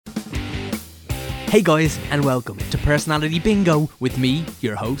Hey guys, and welcome to Personality Bingo with me,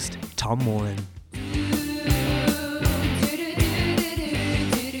 your host, Tom Moran.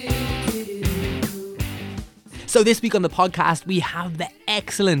 So this week on the podcast, we have the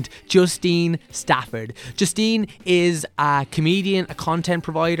excellent Justine Stafford. Justine is a comedian, a content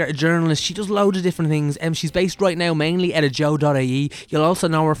provider, a journalist. She does loads of different things. She's based right now mainly at Joe.ie. You'll also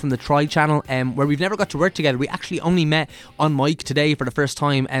know her from the Try channel, where we've never got to work together. We actually only met on mic today for the first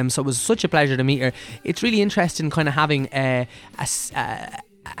time, so it was such a pleasure to meet her. It's really interesting kind of having a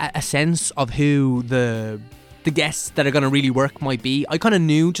sense of who the guests that are going to really work might be. I kind of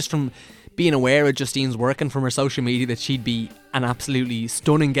knew just from being aware of Justine's work and from her social media that she'd be an absolutely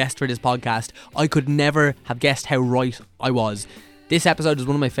stunning guest for this podcast. I could never have guessed how right I was. This episode is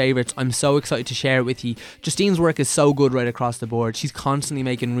one of my favourites. I'm so excited to share it with you. Justine's work is so good right across the board. She's constantly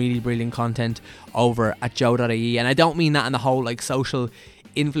making really brilliant content over at Joe.ie, and I don't mean that in the whole like social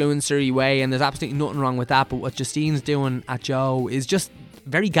influencery way, and there's absolutely nothing wrong with that, but what Justine's doing at Joe is just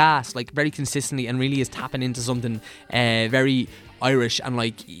very gas, like very consistently, and really is tapping into something very Irish and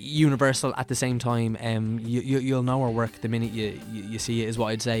like universal at the same time. You'll know her work the minute you see it, is what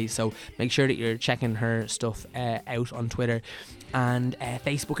I'd say. So make sure that you're checking her stuff out on Twitter and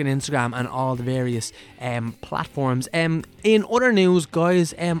Facebook and Instagram and all the various platforms. In other news,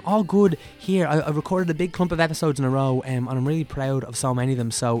 guys, all good here. I've recorded a big clump of episodes in a row, and I'm really proud of so many of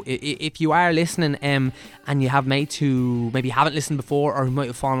them. So if you are listening and you have mates who maybe haven't listened before, or who might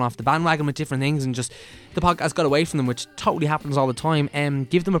have fallen off the bandwagon with different things and just the podcast got away from them, which totally happens all the time,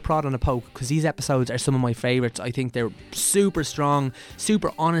 give them a prod and a poke, because these episodes are some of my favourites. I think they're super strong,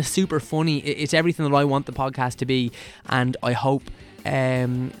 super honest, super funny. It's everything that I want the podcast to be, and I hope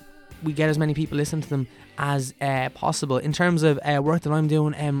we get as many people listening to them as possible. In terms of work that I'm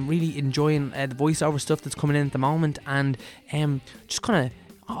doing, really enjoying the voiceover stuff that's coming in at the moment, and just kind of,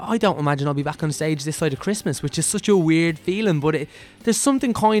 I don't imagine I'll be back on stage this side of Christmas, which is such a weird feeling, but there's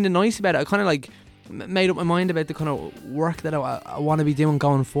something kind of nice about it. I kind of like made up my mind about the kind of work that I want to be doing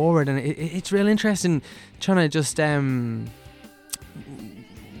going forward, and it's real interesting trying to just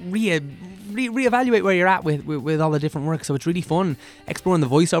reevaluate where you're at with all the different work. So it's really fun exploring the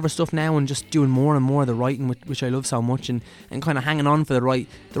voiceover stuff now and just doing more and more of the writing, which I love so much, and kind of hanging on for the right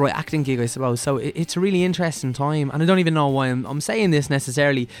acting gig, I suppose. So it's a really interesting time, and I don't even know why I'm saying this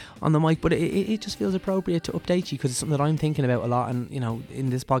necessarily on the mic, but it just feels appropriate to update you, because it's something that I'm thinking about a lot, and you know, in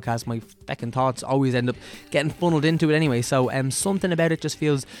this podcast my feckin' thoughts always end up getting funneled into it anyway, so something about it just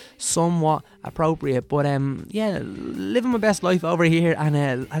feels somewhat appropriate. But yeah, living my best life over here, and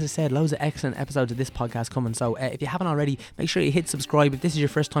as I said, loads of excellent episodes of this podcast coming. So if you haven't already, make sure you hit subscribe. If this is your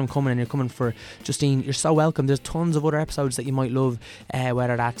first time coming and you're coming for Justine, you're so welcome. There's tons of other episodes that you might love,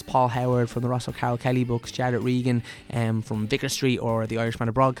 whether that's Paul Howard from the Russell Carroll Kelly books, Jarrett Regan from Vicar Street or the Irishman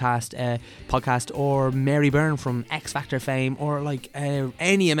of Broadcast podcast, or Mary Byrne from X Factor fame, or like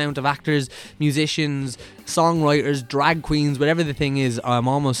any amount of actors, musicians, songwriters, drag queens, whatever the thing is. I'm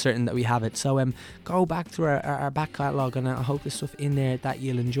almost certain that we have it. So go back through our back catalogue, and I hope there's stuff in there that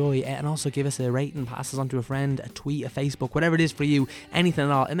you'll enjoy, and also give us a rating, pass us on to a friend, a tweet, a Facebook, whatever it is for you, anything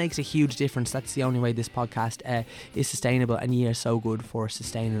at all. It makes a huge difference. That's the only way this podcast is sustainable, and you are so good for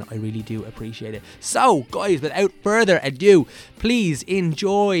sustaining it. I really do appreciate it. So guys, without further ado, please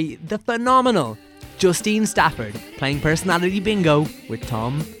enjoy the phenomenal Justine Stafford playing Personality Bingo with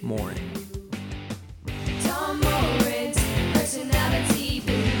Tom Moran.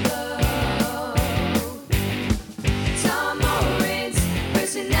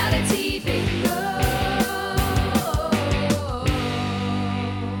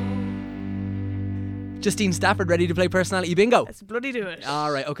 Justine Stafford, ready to play Personality Bingo? Let's bloody do it.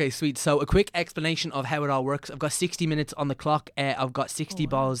 Alright, okay, sweet. So a quick explanation of how it all works. I've got 60 minutes on the clock. I've got 60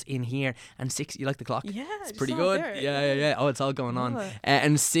 balls in here, and 60... You like the clock? Yeah, it's pretty good. Yeah. Oh, it's all going on.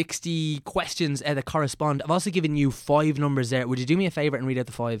 And 60 questions that correspond. I've also given you 5 numbers there. Would you do me a favour and read out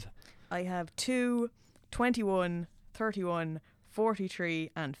the 5? I have 2, 21, 31, 43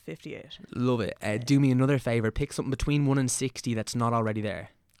 and 58. Love it. Do me another favour. Pick something between 1 and 60 that's not already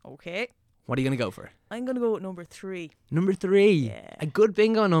there. Okay. What are you going to go for? I'm going to go with number 3. Number 3? Yeah. A good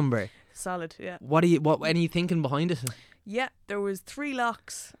bingo number. Solid, yeah. What are you thinking behind it? Yeah, there was 3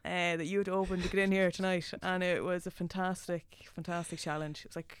 locks that you had to open to get in here tonight, and it was a fantastic challenge.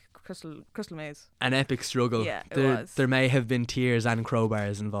 It was like Crystal Maze. An epic struggle. Yeah, it there, was. There may have been tears and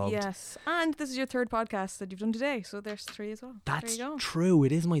crowbars involved. Yes, and this is your third podcast that you've done today, so there's 3 as well. That's there you go. true.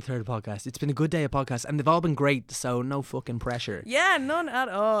 It is my third podcast. It's been a good day of podcasts, and they've all been great, so no fucking pressure. Yeah, none at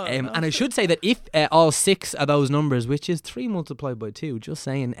all. And I should say that if all 6 of those numbers, which is 3 multiplied by 2, just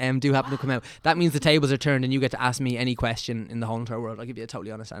saying, do happen to come out, that means the tables are turned and you get to ask me any question in the whole entire world. I'll give you a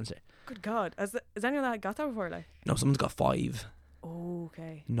totally honest answer. Good God, has anyone that got that before? Like, No, someone's got 5. oh,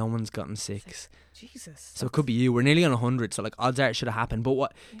 okay, No one's gotten 6. Jesus. So it could be you. We're nearly on 100, so like odds are it should have happened. But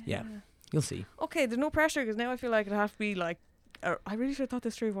what? Yeah, you'll see. Okay, there's no pressure because now I feel like it'd have to be like. I really should have thought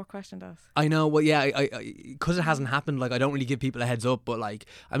this through. What question to ask? I know. Well, yeah, because it hasn't happened. Like, I don't really give people a heads up, but like,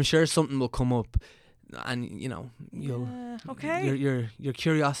 I'm sure something will come up, and you'll okay. your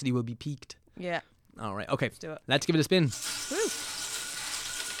curiosity will be piqued. Yeah. All right. Okay. Let's do it. Let's give it a spin. Woo.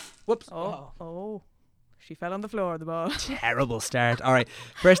 Whoops. Oh. She fell on the floor, the ball. Terrible start. All right.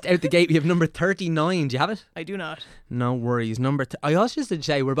 First out the gate, we have number 39. Do you have it? I do not. No worries. I also just to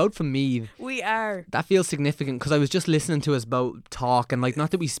say, we're both from Meath. We are. That feels significant because I was just listening to us both talk, and like,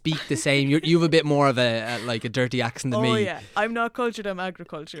 not that we speak the same. You have a bit more of a dirty accent than me. Oh yeah, I'm not cultured. I'm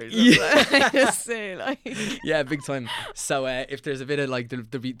agricultured. Yeah. I just say like. Yeah, big time. So if there's a bit of like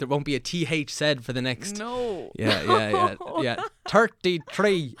there won't be a TH said for the next. No. Yeah.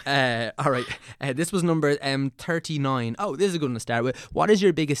 33. All right. This was number 39. Oh, this is a good one to start with. What is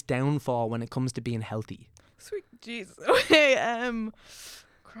your biggest downfall when it comes to being healthy? Sweet Jesus. Okay.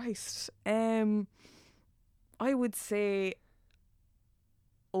 Christ. I would say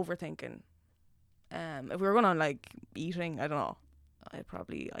overthinking. If we were going on like eating, I don't know. I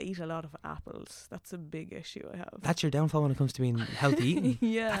eat a lot of apples. That's a big issue I have. That's your downfall when it comes to being healthy eating?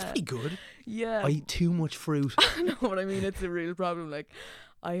 Yeah. That's pretty good. Yeah. I eat too much fruit. I know what I mean. It's a real problem. Like,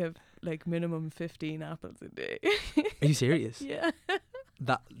 I have like minimum 15 apples a day. Are you serious? Yeah.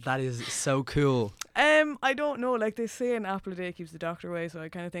 That is so cool. I don't know. Like, they say an apple a day keeps the doctor away, so I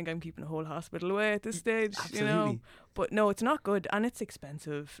kind of think I'm keeping a whole hospital away at this stage. Absolutely. You know. But no, it's not good, and it's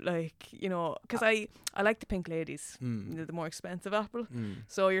expensive. Like, you know, because I like the Pink Ladies, the more expensive apple.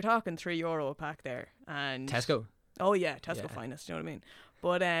 So you're talking €3 a pack there, and Tesco. Oh yeah, Tesco finest. You know what I mean?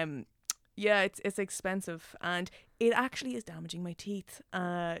 But yeah, it's expensive, and it actually is damaging my teeth.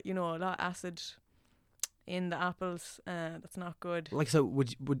 You know, a lot of acid in the apples. That's not good. Like, so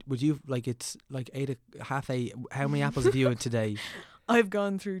would you, like, it's like 8:30. How many apples have you had today? I've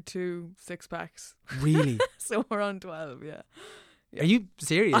gone through 2 6-packs. Really? So we're on 12. Yeah. Are you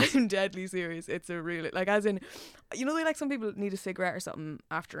serious? I'm deadly serious. It's a real, like, as in, you know, like some people need a cigarette or something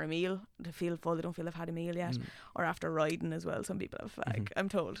after a meal to feel full. They don't feel they've had a meal yet, or after riding as well. Some people have a fag. I'm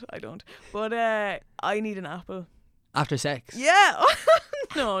told. I don't, but I need an apple After sex? Yeah.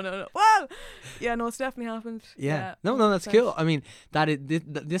 No. Well, yeah, no, it's definitely happened. Yeah. No, that's cool. I mean,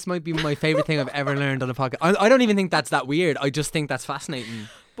 this might be my favourite thing I've ever learned on a podcast. I don't even think that's that weird. I just think that's fascinating.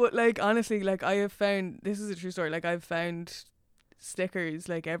 But, like, honestly, like, I have found, this is a true story, like, I've found stickers,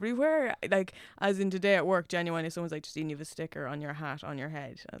 like, everywhere. Like, as in today at work, genuinely, someone's like, Justine, you have a sticker on your hat, on your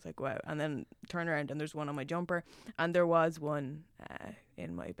head. I was like, wow. And then turn around and there's one on my jumper. And there was one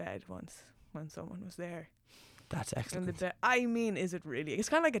in my bed once when someone was there. That's excellent. I mean, is it really? It's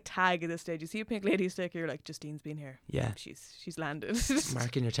kind of like a tag at this stage. You see a Pink Lady sticker, you're like, Justine's been here. Yeah. She's landed.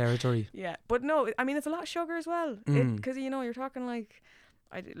 Marking your territory. Yeah. But no, I mean, it's a lot of sugar as well. Because, you know, you're talking like,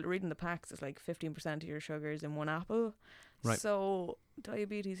 reading the packs, it's like 15% of your sugars in one apple. Right. So,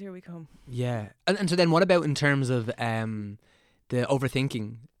 diabetes, here we come. Yeah. And so then what about in terms of the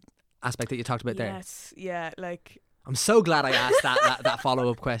overthinking aspect that you talked about there? Yes. Yeah. Like, I'm so glad I asked that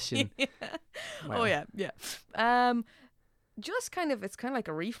follow-up question. Yeah. Wow. Oh yeah. Just kind of, it's kind of like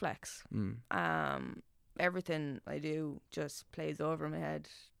a reflex. Everything I do just plays over my head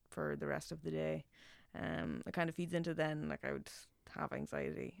for the rest of the day. It kind of feeds into then, like, I would have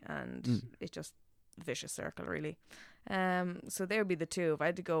anxiety, and it's just a vicious circle, really. So there would be the two. If I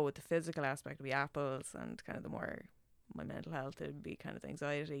had to go with the physical aspect, it would be apples, and kind of the more my mental health, it would be kind of the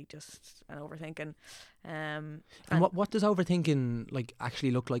anxiety, just and overthinking. And what does overthinking like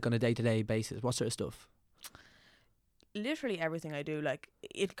actually look like on a day-to-day basis? What sort of stuff? Literally everything I do. Like,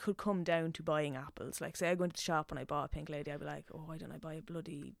 it could come down to buying apples. Like, say I go into the shop and I bought a Pink Lady, I'd be like, oh, why don't I buy a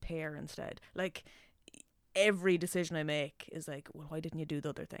bloody pear instead? Like, every decision I make is like, well, why didn't you do the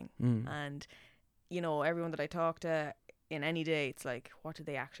other thing? And, you know, everyone that I talk to in any day, it's like, what do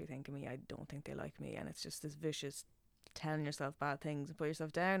they actually think of me? I don't think they like me. And it's just this vicious telling yourself bad things and put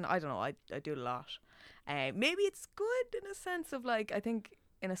yourself down. I don't know, I do it a lot. Maybe it's good in a sense of, like, I think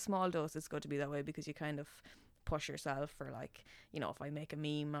in a small dose it's good to be that way, because you kind of push yourself for like, if I make a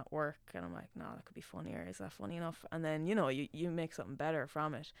meme at work and I'm like, no, that could be funnier. Is that funny enough? And then, you make something better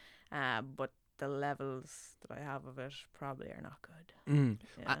from it. But the levels that I have of it probably are not good.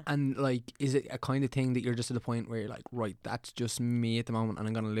 Yeah. And like, is it a kind of thing that you're just at the point where you're like, right, that's just me at the moment and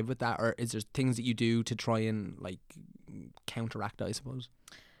I'm going to live with that? Or is there things that you do to try and like counteract it, I suppose?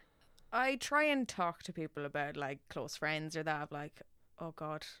 I try and talk to people about like close friends or that, like, oh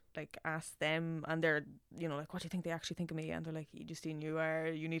God, like ask them, and they're, like, what do you think they actually think of me? And they're like, Justine,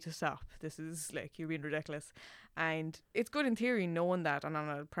 you need to stop. This is like, you're being ridiculous. And it's good in theory knowing that, and on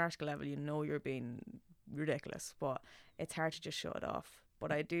a practical level, you're being ridiculous, but it's hard to just show it off.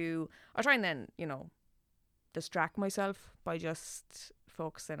 But I try and then, distract myself by just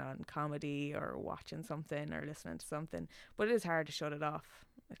focusing on comedy or watching something or listening to something. But it is hard to shut it off.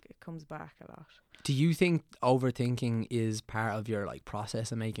 It comes back a lot. Do you think overthinking is part of your like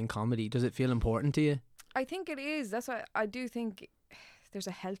process of making comedy? Does it feel important to you? I think it is. That's why I do think there's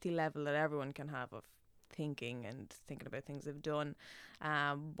a healthy level that everyone can have of thinking and thinking about things they've done.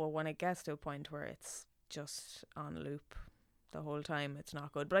 But when it gets to a point where it's just on loop the whole time, it's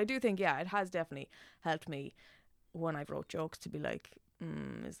not good. But I do think, it has definitely helped me when I've wrote jokes to be like,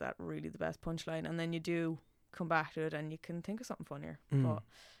 is that really the best punchline? And then you do come back to it and you can think of something funnier. But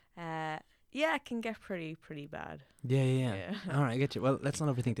it can get pretty bad. Yeah. All right, I get you. Well, let's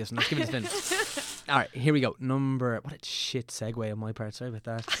not overthink this one. Let's give it a spin. All right, here we go. What a shit segue on my part. Sorry about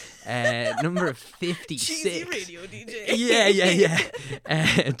that. Number 56. Cheesy radio DJ.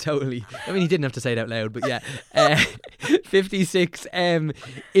 Yeah. Totally. I mean, he didn't have to say it out loud, but yeah. 56.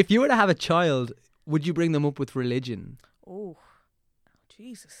 If you were to have a child, would you bring them up with religion? Oh,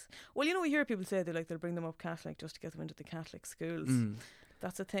 Jesus. Well, we hear people say they'll bring them up Catholic just to get them into the Catholic schools.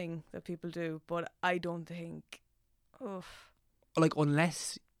 That's a thing that people do, but I don't think. Like,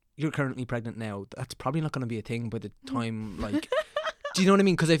 unless you're currently pregnant now, that's probably not going to be a thing by the time, like. Do you know what I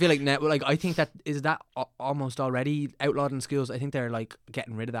mean? Because I feel like now, like, I think is that almost already outlawed in schools. I think they're like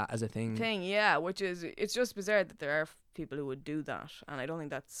getting rid of that as a thing. Which is, it's just bizarre that there are people who would do that, and I don't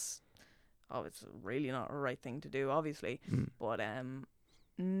think that's. It's really not a right thing to do, obviously. But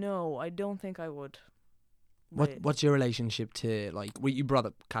no, I don't think I would. What's your relationship to, like, you brought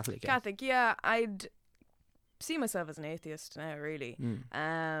up Catholic? Catholic, yeah. I'd see myself as an atheist now, really.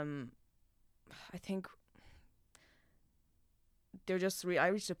 I think they're just I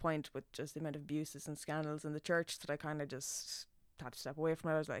reached a point with just the amount of abuses and scandals in the church that I kind of just had to step away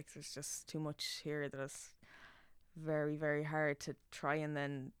from it. I was like, there's just too much here that it's very, very hard to try and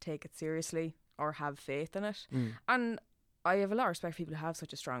then take it seriously or have faith in it. And I have a lot of respect for people who have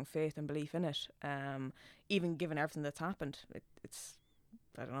such a strong faith and belief in it, even given everything that's happened. It's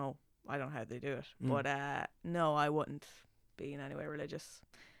I don't know how they do it, but no, I wouldn't be in any way religious.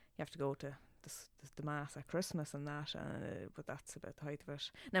 You have to go to the mass at Christmas and that, but that's about the height of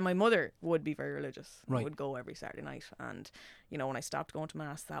it. Now, my mother would be very religious. Right. Would go every Saturday night, and when I stopped going to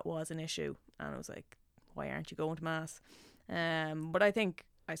mass, that was an issue, and I was like, why aren't you going to mass? But I think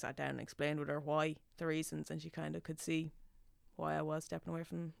I sat down and explained with her why, the reasons, and she kind of could see why I was stepping away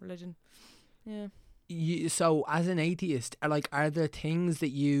from religion. Yeah. So as an atheist, are there things that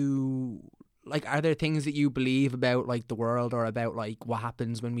you believe about like the world, or about like what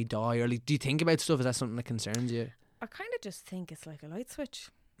happens when we die, or like, do you think about stuff? Is that something that concerns you? I kind of just think it's like a light switch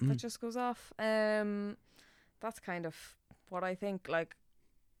that just goes off. That's kind of what I think. Like,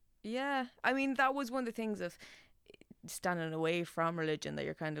 yeah, I mean, that was one of the things of standing away from religion, that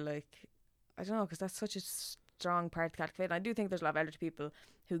you're kind of like, I don't know, because that's such a strong part of the Catholic faith. And I do think there's a lot of elderly people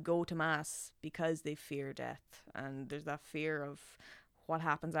who go to mass because they fear death, and there's that fear of what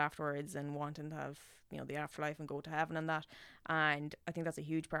happens afterwards and wanting to have the afterlife and go to heaven and that. And I think that's a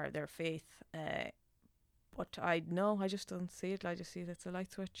huge part of their faith. But I just don't see it. I just see that it's a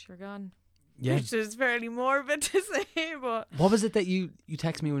light switch, you're gone. Yeah. Which is fairly morbid to say, but what was it that you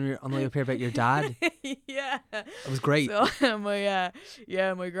texted me when we were on the way up here about your dad? Yeah, it was great. So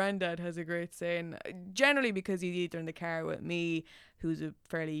my granddad has a great saying, generally because he's either in the car with me, who's a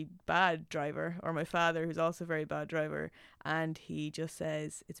fairly bad driver, or my father, who's also a very bad driver, and he just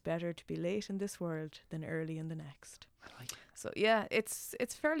says, it's better to be late in this world than early in the next. I like it. So yeah, it's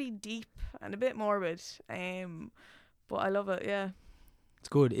fairly deep and a bit morbid, but I love it. Yeah, it's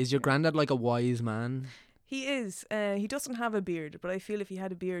good. Is your granddad like a wise man? He is. He doesn't have a beard, but I feel if he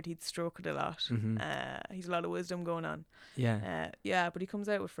had a beard, he'd stroke it a lot. He's a lot of wisdom going on. Yeah. But he comes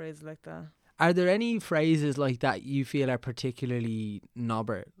out with phrases like that. Are there any phrases like that you feel are particularly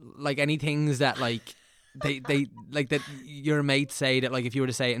knobber? Like any things that like they like that your mates say that like if you were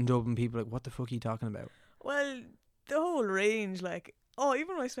to say it in Dublin, people are like, what the fuck are you talking about? Well, the whole range, like,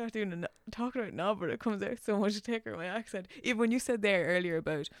 even when I start talking about knobber, it comes out so much thicker, my accent. Even when you said there earlier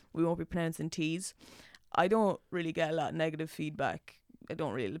about we won't be pronouncing T's, I don't really get a lot of negative feedback.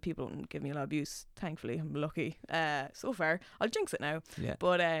 People don't give me a lot of abuse. Thankfully, I'm lucky. So far, I'll jinx it now. Yeah.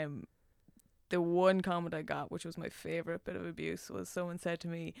 But the one comment I got, which was my favourite bit of abuse, was someone said to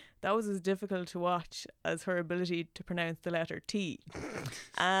me, that was as difficult to watch as her ability to pronounce the letter T.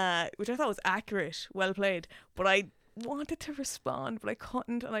 Which I thought was accurate, well played. But I wanted to respond, but I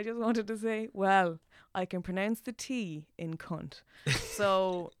couldn't, and I just wanted to say, well, I can pronounce the T in cunt.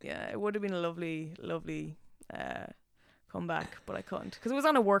 So, yeah, it would have been a lovely, lovely comeback, but I couldn't. Because it was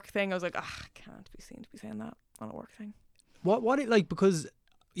on a work thing. I was like, I can't be seen to be saying that on a work thing. What it like, because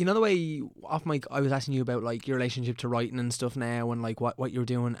you know the way off mic I was asking you about like your relationship to writing and stuff now, and like what you're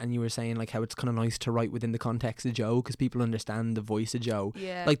doing, and you were saying like how it's kind of nice to write within the context of Joe because people understand the voice of Joe.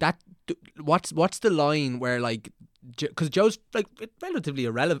 Yeah. Like that. What's the line where like, because Joe's like relatively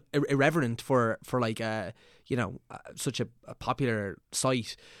irreverent for like such a popular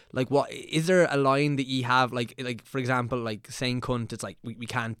site. Like, what is there a line that you have like for example like saying cunt? It's like we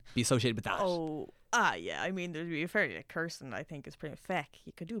can't be associated with that. Yeah. I mean, there'd be a fairly cursing. I think is pretty feck.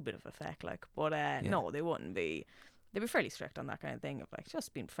 You could do a bit of a feck, like, but no, they wouldn't be. They'd be fairly strict on that kind of thing of like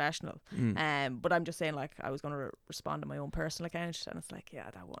just being professional. But I'm just saying, like, I was going to respond to my own personal account, and it's like,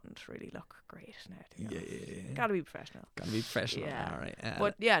 yeah, that wouldn't really look great now. To be honest. Gotta be professional. Yeah. All right.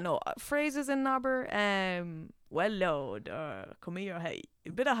 But yeah, no phrases in knobber. Well, load, come here, hey.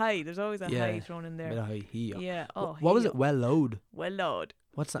 A bit of hey. There's always a hey thrown in there. A bit of hey. Yeah. What was it? Well, load. Well, load.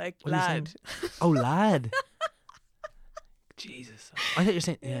 What's that? Like what lad. Oh, lad. Jesus. I thought you were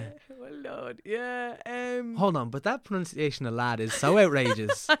saying, yeah. Well, Lord, yeah. Hold on, but that pronunciation of lad is so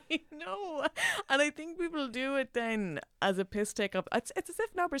outrageous. I know. And I think people do it then as a piss take up. It's as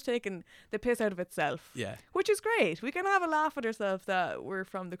if knobber's taking the piss out of itself. Yeah. Which is great. We can have a laugh at ourselves that we're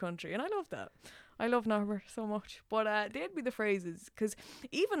from the country. And I love that. I love knobber so much. But they'd be the phrases. Because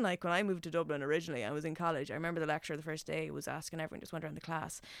even like when I moved to Dublin originally, I was in college. I remember the lecturer the first day was asking everyone, just went around the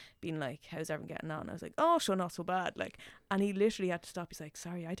class, being like, how's everyone getting on? I was like, oh, sure, not so bad. Like, and he literally had to stop. He's like,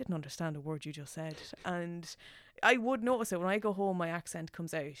 sorry, I didn't understand a word you just said. And I would notice it when I go home, my accent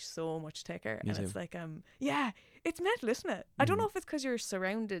comes out so much thicker. Me too. It's like, yeah, it's mental, isn't it? I don't know if it's because you're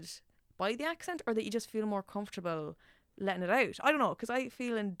surrounded by the accent or that you just feel more comfortable letting it out. I don't know, because I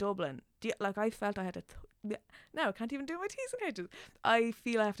feel in Dublin, I felt I had to now I can't even do my T's and H's. I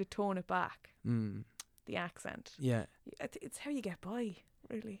feel I have to tone it back. The accent. Yeah. It's how you get by,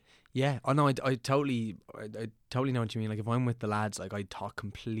 really. Yeah. Oh no, I totally know what you mean. Like if I'm with the lads, like I talk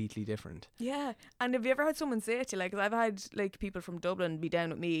completely different. Yeah. And have you ever had someone say it to you? Like, 'cause I've had like people from Dublin be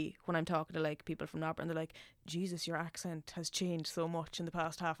down with me when I'm talking to like people from Nobber, and they're like, Jesus, your accent has changed so much in the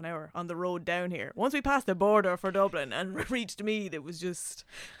past half an hour on the road down here. Once we passed the border for Dublin and reached Meath, it was just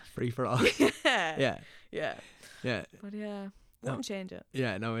free for all. Yeah. But yeah, wouldn't change it.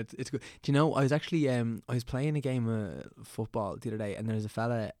 Yeah, no, it's good. Do you know, I was actually I was playing a game of football the other day, and there's a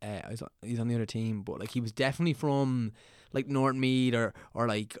fella he's on the other team, but like he was definitely from like North Meath or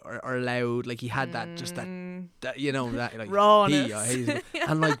Loud. Like he had that just that you know that like rawness.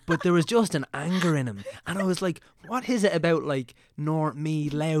 And like, but there was just an anger in him, and I was like, what is it about like North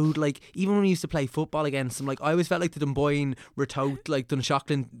Meath, Loud? Like even when we used to play football against them, like I always felt like the Dunboyne, Ratoath, like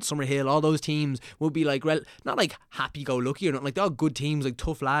Dunshaughlin, Summerhill, all those teams would be like not like happy go lucky or not, like they're all good teams, like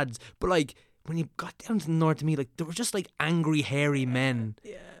tough lads, but like when you got down to the North of Meath, like they were just like angry, hairy men.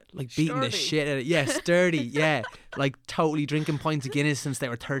 Yeah. Like beating the shit out of it. Yeah, sturdy. Yeah. Like totally drinking pints of Guinness since they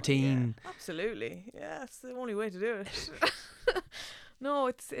were 13. Yeah, absolutely. Yeah, that's the only way to do it. No,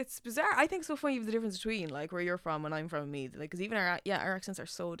 it's bizarre. I think it's so funny the difference between like where you're from and I'm from Meath. Like, because even our accents are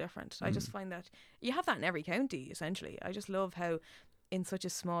so different. I just find that you have that in every county essentially. I just love how in such a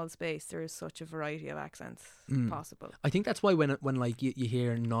small space there is such a variety of accents possible. I think that's why when like you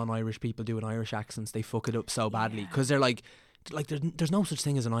hear non-Irish people doing Irish accents, they fuck it up so badly because they're like there's no such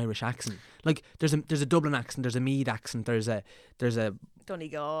thing as an Irish accent. Like there's a Dublin accent, there's a Meath accent, there's a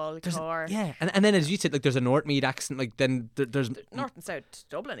Donegal, Cork. Yeah, and then as you said, like there's a North Meath accent. Like then there's North and South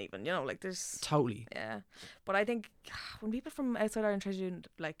Dublin even. You know, like there's totally. Yeah, but I think when people from outside Ireland try to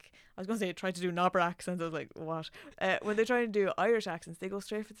do try to do Nobber accents, I was like, what? When they try to do Irish accents, they go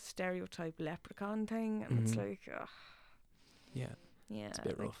straight for the stereotype leprechaun thing, and it's like, yeah, it's a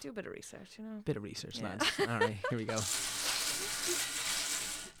bit rough. Do a bit of research, you know. Bit of research, lads. All right, here we go.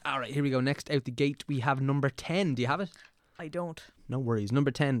 All right, here we go. Next out the gate, we have number 10. Do you have it? I don't. No worries.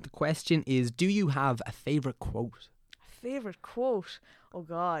 Number 10. The question is, do you have a favourite quote? Favourite quote? Oh,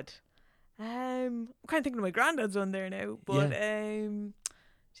 God. I'm kind of thinking of my granddad's one there now. But,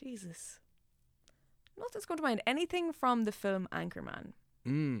 Jesus. nothing's going to mind. Anything from the film Anchorman,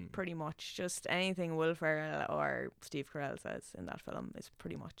 Mm. pretty much. Just anything Will Ferrell or Steve Carell says in that film is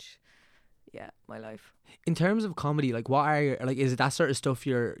pretty much, yeah, my life. In terms of comedy, like what are like is it that sort of stuff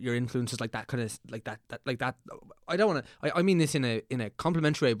your influences, like that kind of like that like that? I don't want to. I mean this in a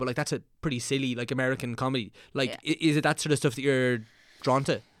complimentary way, but like that's a pretty silly like American comedy. Like Yeah. is it that sort of stuff that you're drawn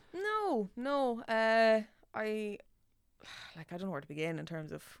to? No. I like, I don't know where to begin in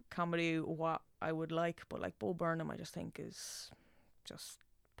terms of comedy, what I would like, but like Bo Burnham, I just think is just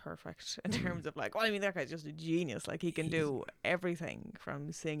perfect in terms of like, well, I mean, that guy's just a genius. Like, he can do everything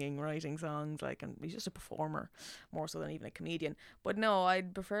from singing, writing songs, like, and he's just a performer more so than even a comedian. But no,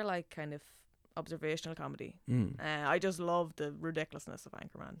 I'd prefer like kind of observational comedy. I just love the ridiculousness of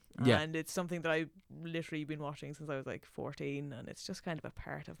Anchorman, Yeah. and it's something that I've literally been watching since I was like 14, and it's just kind of a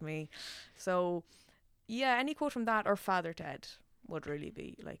part of me. So yeah, any quote from that or Father Ted would really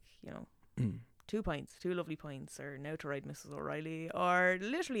be like, 2 points, 2 lovely points, or Now to Ride Mrs. O'Reilly, or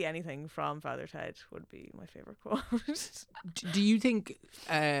literally anything from Father Ted would be my favourite quote. Do you think,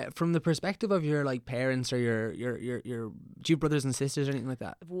 from the perspective of your like parents or your do you have brothers and sisters or anything like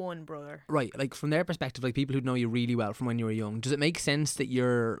that? I've one brother. Right, like from their perspective, like people who know you really well from when you were young, does it make sense that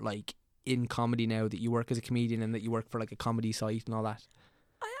you're like in comedy now, that you work as a comedian and that you work for like a comedy site and all that?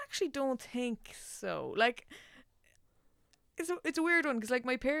 I actually don't think so. Like, it's a weird one because like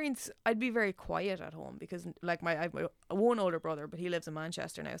my parents, I'd be very quiet at home because like I have my one older brother, but he lives in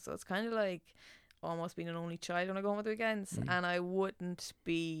Manchester now, so it's kind of like almost being an only child when I go home at the weekends, and I wouldn't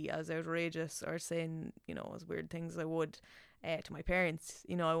be as outrageous or saying as weird things as I would to my parents.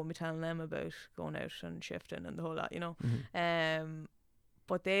 I wouldn't be telling them about going out and shifting and the whole lot.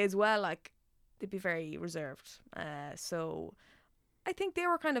 But they as well, like, they'd be very reserved. So I think they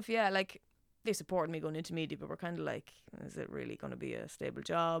were kind of, like, they supported me going into media, but were kind of like, is it really going to be a stable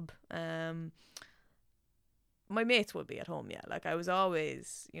job? My mates would be at home, yeah. Like, I was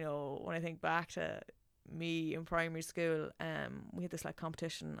always, when I think back to me in primary school, we had this like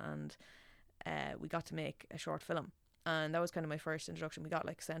competition, and we got to make a short film, and that was kind of my first introduction. We got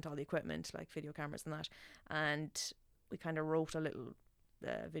like sent all the equipment, like video cameras and that, and we kind of wrote a little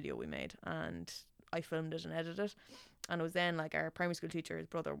video we made, and I filmed it and edited it. And it was then like our primary school teacher, his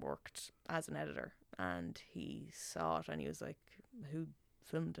brother worked as an editor, and he saw it and he was like, who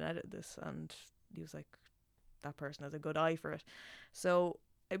filmed and edited this? And he was like, that person has a good eye for it. So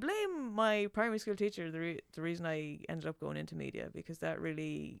I blame my primary school teacher, the reason I ended up going into media, because that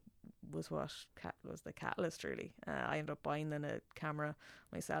really was what was the catalyst, really. I ended up buying then a camera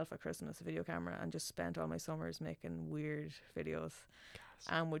myself at Christmas, a video camera, and just spent all my summers making weird videos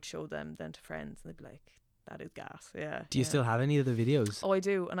and would show them then to friends, and they'd be like, that is gas. Yeah. Do you still have any of the videos? Oh, I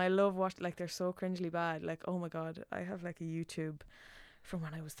do, and I love watching, like, they're so cringely bad. Like, oh my god, I have like a YouTube from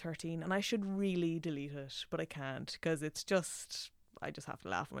when I was 13, and I should really delete it, but I can't, because it's just, I just have to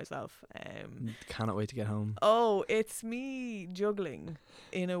laugh at myself. Cannot wait to get home. Oh, it's me juggling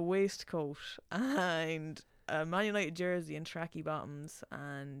in a waistcoat and a Man United jersey and tracky bottoms,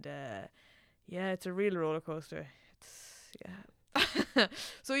 and yeah, it's a real roller coaster.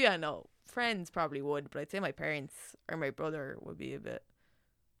 So yeah, no, friends probably would, but I'd say my parents or my brother would be a bit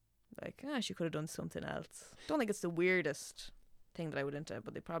like, she could have done something else. Don't think it's the weirdest thing that I would into,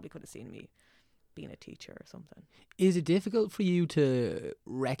 but they probably could have seen me being a teacher or something. Is it difficult for you to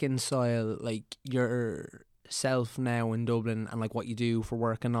reconcile like yourself now in Dublin and like what you do for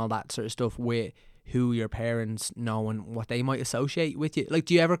work and all that sort of stuff with who your parents know and what they might associate with you? Like,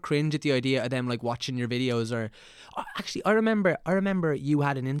 do you ever cringe at the idea of them like watching your videos? Or actually, I remember you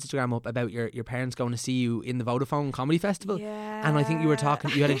had an Instagram up about your parents going to see you in the Vodafone Comedy Festival, and I think you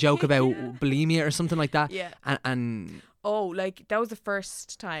had a joke about bulimia or something like that. Yeah. And oh, like, that was the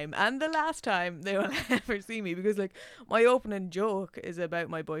first time and the last time they will ever see me, because like my opening joke is about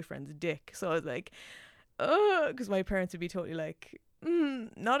my boyfriend's dick. So I was like, because my parents would be totally like,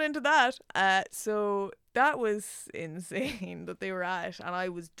 not into that. So that was insane that they were at, and I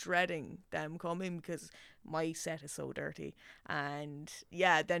was dreading them coming because my set is so dirty. And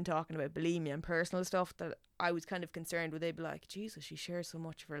yeah, then talking about bulimia and personal stuff that I was kind of concerned with. They'd be like, Jesus, she shares so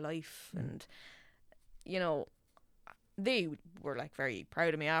much of her life. And they were like very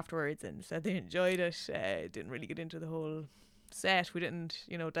proud of me afterwards and said they enjoyed it. Didn't really get into the whole set. We didn't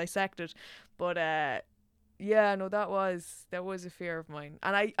dissect it, but yeah, no, that was a fear of mine.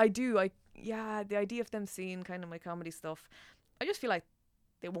 And the idea of them seeing kind of my comedy stuff, I just feel like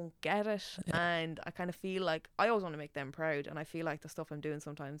they won't get it. And I kind of feel like I always want to make them proud, and I feel like the stuff I'm doing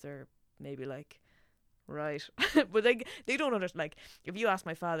sometimes are maybe like right. But they don't understand. Like, if you ask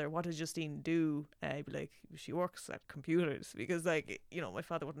my father, what does Justine do? He'd be like, she works at computers, because, like, my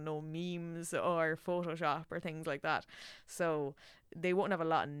father wouldn't know memes or Photoshop or things like that. So they won't have a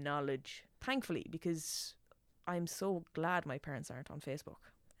lot of knowledge, thankfully, because I'm so glad my parents aren't on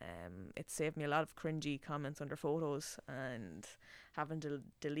Facebook. It saved me a lot of cringy comments under photos and having to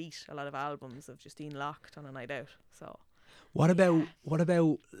delete a lot of albums of Justine Locked on a night out. So What about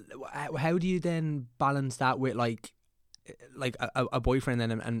how do you then balance that with like a boyfriend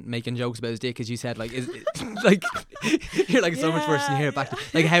then and making jokes about his dick, as you said, like is like you're like so much worse than you hear it back.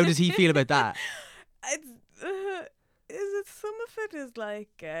 Like, how does he feel about that? Some of it is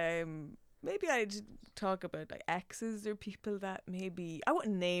like maybe I'd talk about like exes or people that maybe I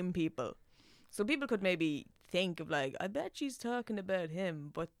wouldn't name people, so people could maybe think of like, I bet she's talking about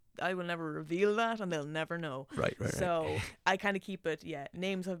him, but I will never reveal that and they'll never know. Right. So I kind of keep it. Yeah,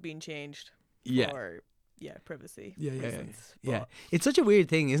 names have been changed. Yeah. For privacy. Reasons. Yeah. It's such a weird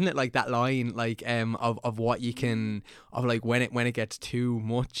thing, isn't it? Like that line, like of what you can, of like when it gets too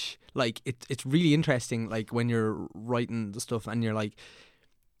much. Like it's really interesting. Like when you're writing the stuff and you're like,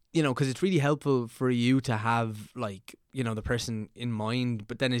 because it's really helpful for you to have like the person in mind.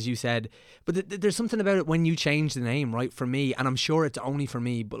 But then, as you said, there's something about it when you change the name, right? For me, and I'm sure it's only for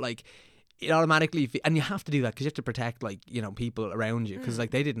me, but like it automatically, and you have to do that because you have to protect like people around you, because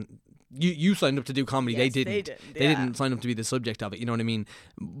like they didn't. You signed up to do comedy. Yes, they didn't. They didn't sign up to be the subject of it. You know what I mean?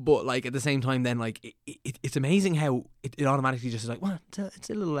 But like at the same time, then like it's amazing how it automatically just is like, well, it's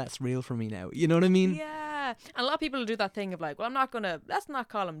a little less real for me now. You know what I mean? Yeah. And a lot of people do that thing of like, well, let's not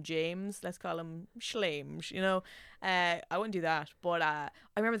call him James. Let's call him Schlems. I wouldn't do that. But I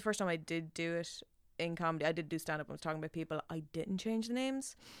remember the first time I did do it in comedy. I did do stand up. I was talking about people. I didn't change the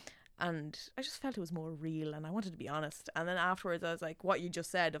names. And I just felt it was more real and I wanted to be honest. And then afterwards I was like, what you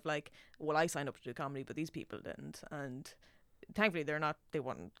just said of like, well, I signed up to do comedy, but these people didn't. And thankfully they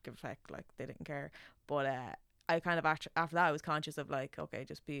wouldn't give a fuck, like they didn't care. But I kind of, after that, I was conscious of like, okay,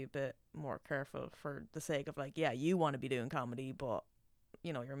 just be a bit more careful for the sake of like, yeah, you want to be doing comedy, but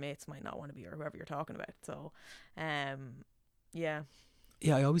your mates might not want to be, or whoever you're talking about. So, yeah.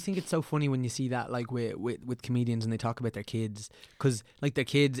 Yeah, I always think it's so funny when you see that, like with comedians, and they talk about their kids, because like their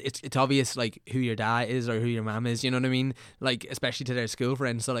kids, it's obvious like who your dad is or who your mom is. You know what I mean? Like especially to their school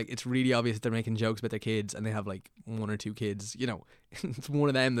friends. So like it's really obvious that they're making jokes about their kids, and they have like one or two kids. It's one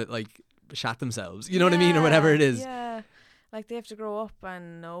of them that like shat themselves. You know what I mean, or whatever it is. Yeah, like they have to grow up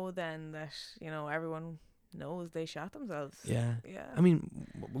and know then that everyone knows they shat themselves. Yeah. I mean,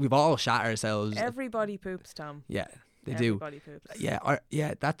 we've all shat ourselves. Everybody poops, Tom. Yeah. They Everybody poops. Yeah,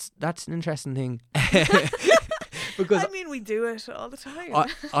 that's an interesting thing. Because I mean, we do it all the time.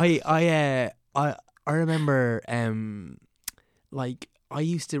 I remember like I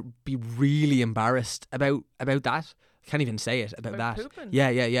used to be really embarrassed about that. I can't even say it about that. Pooping?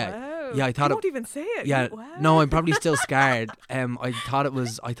 Yeah. Wow. Yeah, I thought you won't even say it. Yeah. Wow. No, I'm probably still scared. I thought it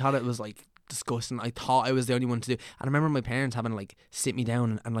was like disgusting. I thought I was the only one to do. And I remember my parents having to like sit me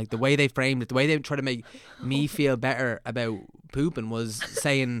down and like the way they framed it, the way they tried to make me feel better about pooping was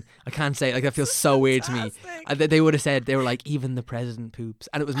saying, I can't say it, like that feels so weird to me. They would have said, they were like, even the president poops,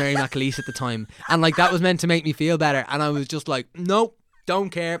 and it was Mary McAleese at the time, and like that was meant to make me feel better, and I was just like, nope, don't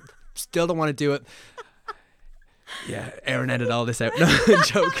care, still don't want to do it. Yeah, Aaron edited all this out. No, I'm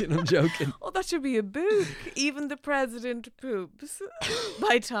joking. Oh, that should be a book. Even the President Poops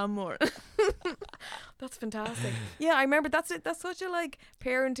by Tom Moore. That's fantastic. Yeah, I remember that's such a like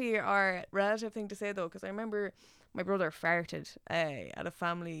parenty or relative thing to say though, because I remember my brother farted at a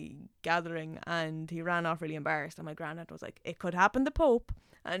family gathering and he ran off really embarrassed, and my granddad was like, it could happen to Pope.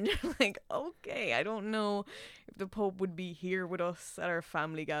 And you're like, okay, I don't know if the Pope would be here with us at our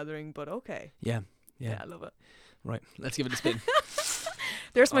family gathering, but okay. Yeah, I love it. Right, let's give it a spin.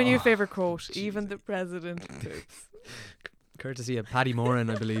 There's my new favourite quote. Geez. Even the president poops. Courtesy of Paddy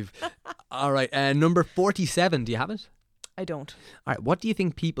Moran, I believe. All right, number 47. Do you have it? I don't. All right, what do you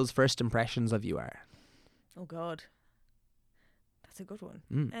think people's first impressions of you are? Oh God, that's a good one.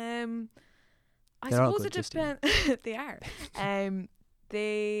 I They're all suppose good, it depends. They are.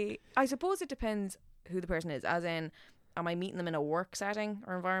 I suppose it depends who the person is. As in, am I meeting them in a work setting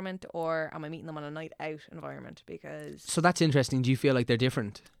or environment, or am I meeting them on a night out environment? Because so that's interesting. Do you feel like they're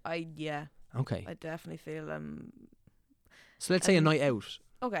different? Yeah. Okay. I definitely feel So let's say a night out.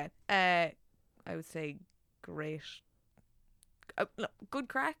 Okay. I would say great. Good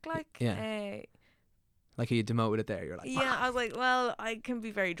crack, like. Yeah. Like you demoted it there. You're like, yeah. wow. I was like, well, I can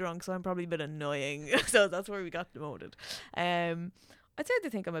be very drunk, so I'm probably a bit annoying. So that's where we got demoted. I'd say they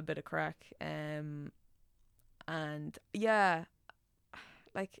think I'm a bit of crack. And yeah,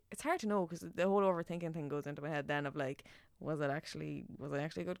 like, it's hard to know because the whole overthinking thing goes into my head then of like, was it actually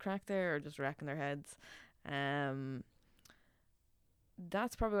a good crack there or just wrecking their heads?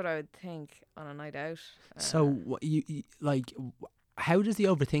 That's probably what I would think on a night out. So what you like? How does the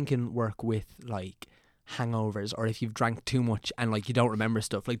overthinking work with like hangovers, or if you've drank too much and like you don't remember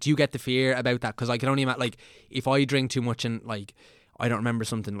stuff? Like, do you get the fear about that? Because I can only imagine, like, if I drink too much and like I don't remember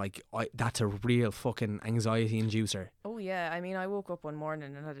something, like that's a real fucking anxiety inducer. Oh yeah, I mean, I woke up one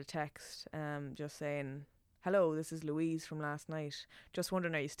morning and had a text, just saying, "Hello, this is Louise from last night. Just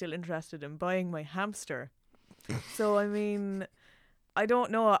wondering, are you still interested in buying my hamster?" So I mean, I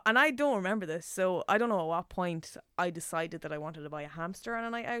don't know, and I don't remember this, so I don't know at what point I decided that I wanted to buy a hamster on a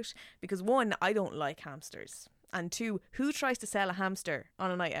night out, because one, I don't like hamsters, and two, who tries to sell a hamster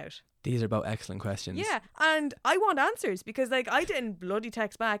on a night out? These are both excellent questions. Yeah, and I want answers, because like I didn't bloody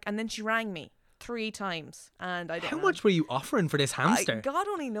text back, and then she rang me 3 times, and I didn't. How much were you offering for this hamster? God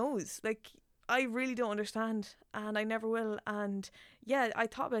only knows. Like, I really don't understand, and I never will. And yeah, I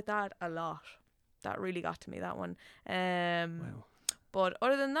thought about that a lot. That really got to me, that one. Wow. But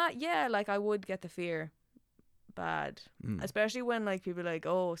other than that, yeah, like I would get the fear bad, especially when like people are like,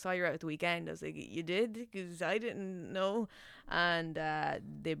 "Oh, saw you out at the weekend." I was like, "You did?" Because I didn't know. And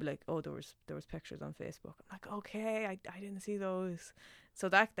they'd be like, "Oh, there was pictures on Facebook." I'm like, "Okay, I didn't see those." So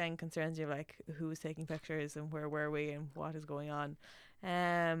that then concerns you, like who was taking pictures and where were we and what is going on.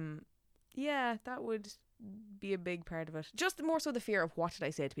 Yeah, that would be a big part of it. Just more so the fear of what did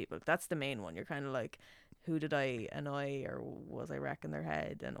I say to people. That's the main one. You're kind of like, who did I annoy, or was I wrecking their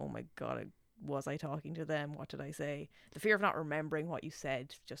head? And oh my god, was I talking to them? What did I say? The fear of not remembering what you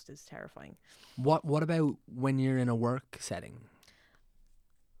said just is terrifying. What about when you're in a work setting?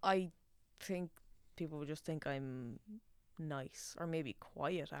 I think people would just think I'm nice, or maybe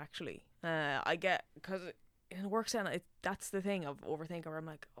quiet actually. I get, because in a work setting, that's the thing of overthinking, where I'm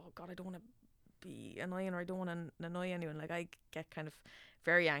like, oh god, I don't want to be annoying, or I don't want to annoy anyone. Like, I get kind of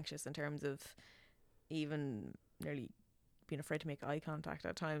very anxious in terms of even nearly being afraid to make eye contact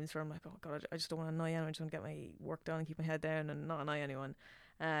at times, where I'm like, oh god, I just don't want to annoy anyone. I just want to get my work done and keep my head down and not annoy anyone.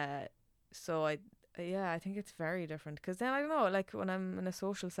 So I think it's very different, because then I don't know, like when I'm in a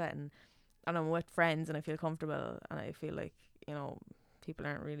social setting and I'm with friends and I feel comfortable and I feel like, you know, people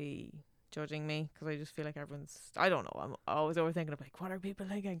aren't really judging me, because I just feel like everyone's, I don't know, I'm always overthinking of like, what are people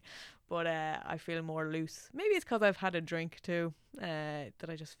thinking? But I feel more loose. Maybe it's because I've had a drink too, that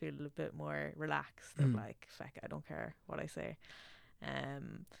I just feel a bit more relaxed. Of like, feck, I don't care what I say,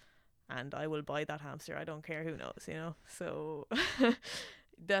 and I will buy that hamster, I don't care who knows, you know. So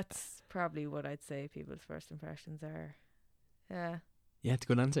that's probably what I'd say people's first impressions are. Yeah, it's a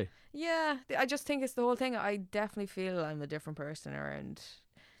good answer. Yeah, I just think it's the whole thing. I definitely feel I'm a different person around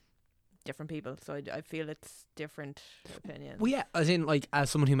different people, so I feel it's different opinions. Well, yeah, as in, like, as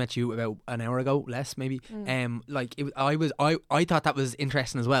someone who met you about an hour ago, less maybe, like I thought that was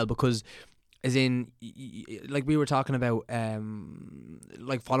interesting as well, because as in, like we were talking about,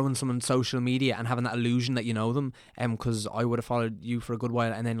 like following someone's social media and having that illusion that you know them, because I would have followed you for a good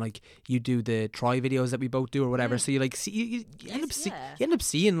while, and then like you do the try videos that we both do or whatever, so you like see, you end up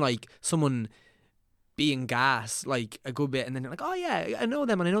seeing like someone being gas like a good bit, and then you're like, oh yeah, I know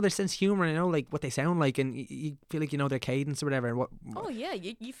them, and I know their sense of humour, and I know like what they sound like, and you feel like you know their cadence or whatever. And oh yeah,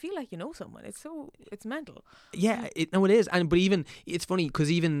 you feel like you know someone. It's mental. Yeah, it is. And but even it's funny, because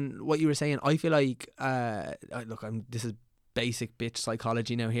even what you were saying, I feel like look, this is basic bitch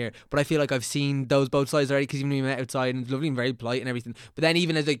psychology now here, but I feel like I've seen those both sides already, because even when we met outside, and it's lovely and very polite and everything, but then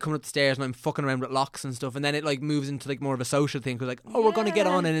even as they come up the stairs and I'm fucking around with locks and stuff, and then it like moves into like more of a social thing, because like, oh, we're gonna get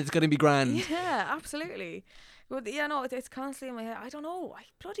on and it's gonna be grand. Yeah, absolutely. But yeah, no, it's constantly in my head. I don't know, I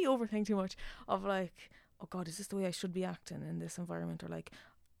bloody overthink too much of like, oh god, is this the way I should be acting in this environment, or like,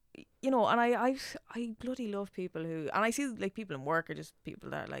 you know. And I bloody love people who, and I see like people in work are just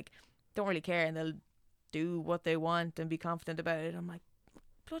people that like don't really care, and they'll do what they want and be confident about it. I'm like,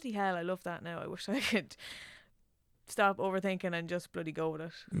 bloody hell, I love that now. I wish I could stop overthinking and just bloody go with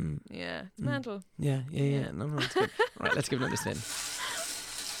it. Yeah, it's mental. Yeah. No, it's good. Right, let's give another spin.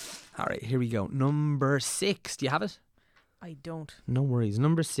 All right, here we go. Number 6. Do you have it? I don't. No worries.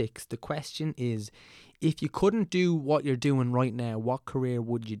 Number 6. The question is, if you couldn't do what you're doing right now, what career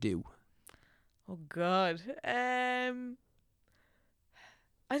would you do? Oh God.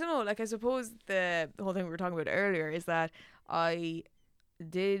 I don't know, like I suppose the whole thing we were talking about earlier is that I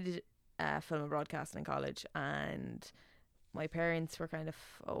did film and broadcasting in college, and my parents were kind of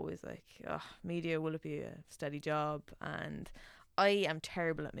always like, oh, media, will it be a steady job? And I am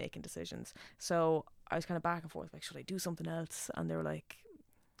terrible at making decisions, so I was kind of back and forth, like, should I do something else? And they were like,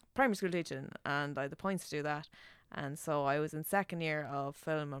 primary school teaching, and I had the points to do that, And so I was in second year of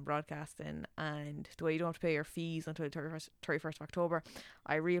film and broadcasting, and the way you don't have to pay your fees until the 31st of October,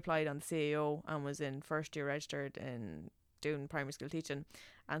 I reapplied on the CAO and was in first year registered in doing primary school teaching.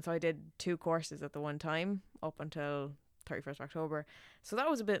 And so I did 2 courses at the one time up until 31st of October. So that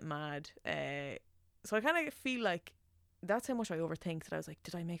was a bit mad. So I kind of feel like that's how much I overthink, that I was like,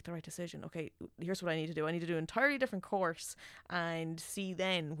 did I make the right decision? Okay, here's what I need to do. I need to do an entirely different course and see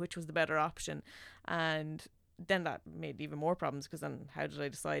then which was the better option. And then that made even more problems, because then how did I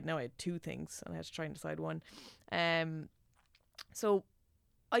decide? Now I had 2 things and I had to try and decide one. So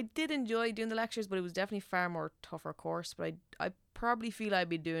I did enjoy doing the lectures, but it was definitely far more tougher course. But I probably feel I'd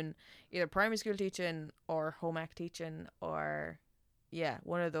be doing either primary school teaching or home ec teaching, or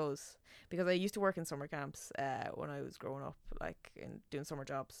one of those, because I used to work in summer camps when I was growing up, like in doing summer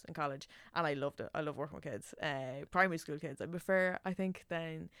jobs in college, and I loved it. I love working with kids, primary school kids. I prefer, I think,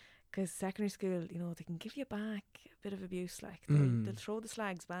 then, because secondary school, you know, they can give you back a bit of abuse, like they'll throw the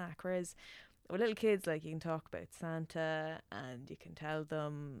slags back, whereas with little kids, like, you can talk about Santa and you can tell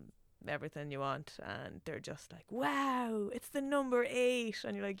them everything you want, and they're just like, wow, it's the number 8,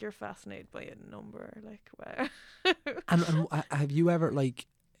 and you're like, you're fascinated by a number, like, wow. and have you ever, like,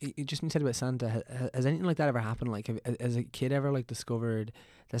 you just said about Santa, has anything like that ever happened? Like, has a kid ever, like, discovered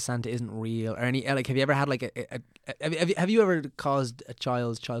that Santa isn't real, or any, like, have you ever had, like, have you ever caused a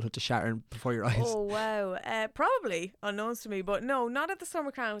child's childhood to shatter before your eyes? Oh wow, probably unknowns to me, but no, not at the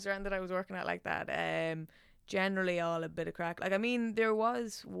summer camps or anything that I was working at like that. Generally all a bit of crack. Like, I mean, there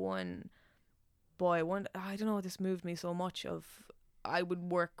was one boy, I don't know, this moved me so much. I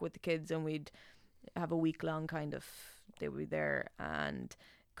would work with the kids and we'd have a week long kind of, they would be there, and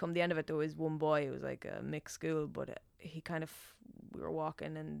come the end of it, there was one boy, it was like a mixed school, but he kind of, we were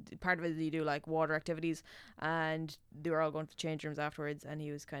walking, and part of it is you do like water activities, and they were all going to change rooms afterwards, and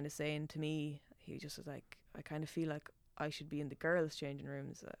he was kind of saying to me, he just was like, I kind of feel like I should be in the girls' changing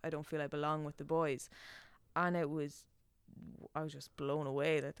rooms. I don't feel I belong with the boys. And I was just blown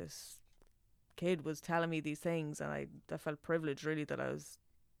away that this kid was telling me these things, and I felt privileged, really, that I was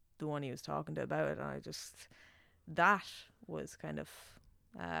the one he was talking to about it. And that was kind of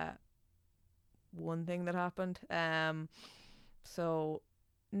one thing that happened. So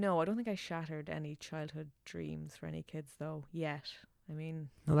no, I don't think I shattered any childhood dreams for any kids though yet. I mean,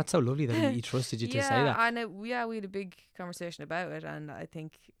 no, that's so lovely that he trusted you to say that. And we had a big conversation about it, and I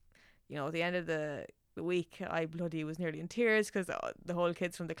think, you know, at the end of the week, I bloody was nearly in tears, because the whole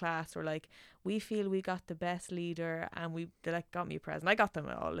kids from the class were like, we feel we got the best leader, and they like got me a present. I got them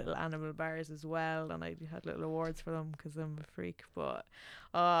all little animal bars as well, and I had little awards for them because I'm a freak. But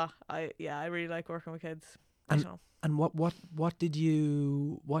I really like working with kids. And how did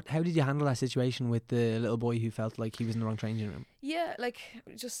you handle that situation with the little boy who felt like he was in the wrong changing room? Yeah, like,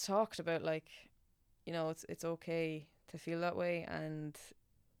 we just talked about, like, you know, it's okay to feel that way, and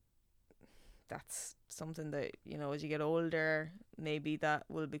that's something that, you know, as you get older, maybe that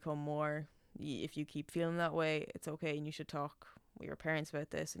will become more, if you keep feeling that way, it's okay, and you should talk with your parents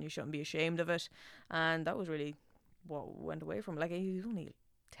about this, and you shouldn't be ashamed of it. And that was really what went away from it. Like, he was only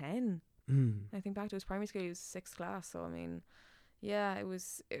 10. I think back to his primary school, he was 6th class. So I mean, yeah,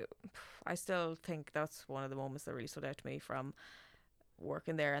 I still think that's one of the moments that really stood out to me from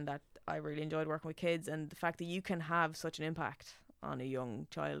working there, and that I really enjoyed working with kids, and the fact that you can have such an impact on a young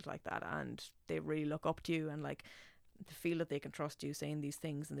child like that, and they really look up to you, and like, to feel that they can trust you saying these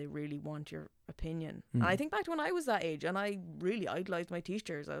things, and they really want your opinion. And I think back to when I was that age, and I really idolized my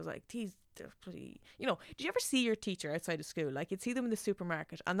teachers. I was like, they're pretty, you know, did you ever see your teacher outside of school? Like, you'd see them in the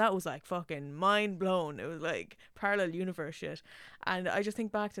supermarket, and that was like fucking mind blown. It was like parallel universe shit. And I just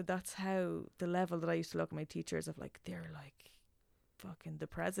think back to, that's how the level that I used to look at my teachers, of like, they're like fucking the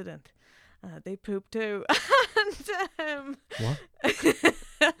president. They poop too. And what?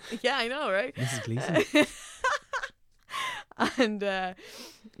 Yeah, I know, right? Mrs. Gleason. And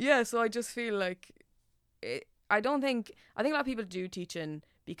so I just feel like I think a lot of people do teaching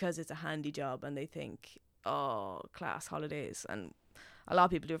because it's a handy job, and they think, oh, class holidays, and a lot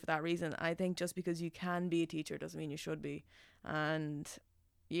of people do it for that reason. I think just because you can be a teacher doesn't mean you should be. And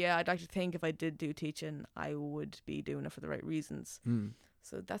yeah, I'd like to think if I did do teaching, I would be doing it for the right reasons.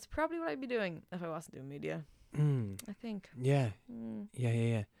 So that's probably what I'd be doing if I wasn't doing media. I think. Yeah.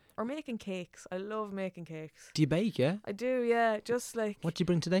 Yeah. Or making cakes. I love making cakes. Do you bake, yeah? I do, yeah. Just like... What do you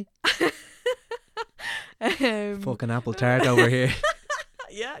bring today? Fucking apple tart over here.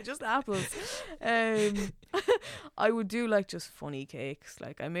 Yeah, just apples. I would do like just funny cakes.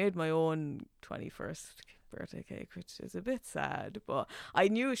 Like, I made my own 21st birthday cake, which is a bit sad. But I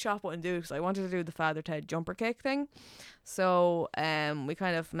knew a shop wouldn't do it because I wanted to do the Father Ted jumper cake thing. So we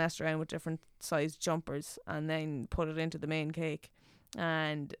kind of messed around with different sized jumpers and then put it into the main cake.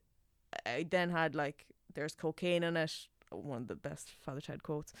 And I then had like, there's cocaine in it, one of the best Father Ted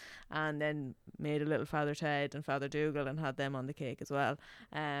quotes, and then made a little Father Ted and Father Dougal and had them on the cake as well.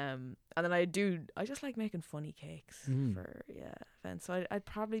 And then I just like making funny cakes for events. So I'd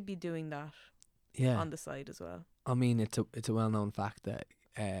probably be doing that on the side as well. I mean, it's a well known fact that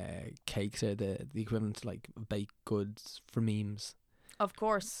cakes are the equivalent to like baked goods for memes. Of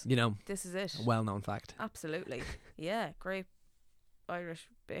course, you know, this is it. A well known fact. Absolutely, yeah, great. Irish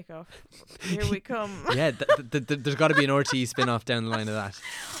Bake Off. Here we come. Yeah, there's got to be an RTE spin-off down the line of that.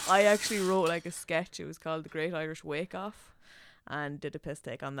 I actually wrote like a sketch. It was called The Great Irish Wake Off, and did a piss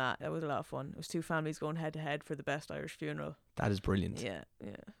take on that. That was a lot of fun. It was two families going head to head for the best Irish funeral. That is brilliant. Yeah.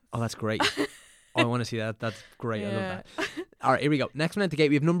 Oh, that's great. I want to see that. That's great. I love that. All right, here we go. Next one at the gate,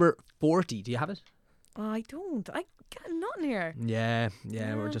 we have number 40. Do you have it? I don't. I got nothing here. Yeah,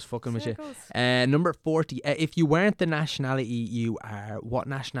 we're just fucking with you. Number 40. If you weren't the nationality you are, what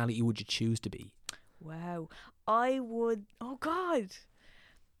nationality would you choose to be? Wow. I would. Oh God.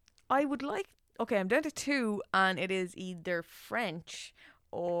 I would like. Okay, I'm down to 2, and it is either French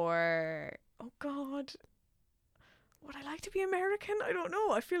or. Oh God. Would I like to be American? I don't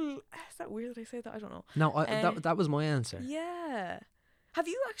know. I feel. Is that weird that I say that? I don't know. No, that was my answer. Yeah. Have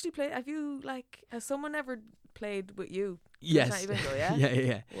you actually played? Have you like? Has someone ever played with you? Yes. Bingo, yeah.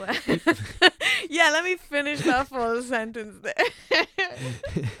 Yeah. Well, yeah. Let me finish that full sentence there.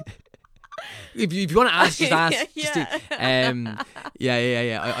 If you want to ask, just ask. Yeah.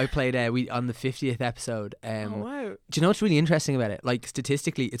 Yeah. I played we on the 50th episode. Oh wow. Do you know what's really interesting about it? Like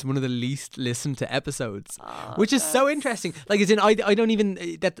statistically, it's one of the least listened to episodes, which is so interesting. Like, as in, I don't even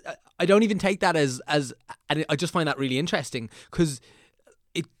take that as, and I just find that really interesting because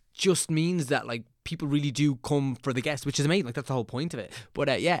it just means that like people really do come for the guest, which is amazing. Like, that's the whole point of it. But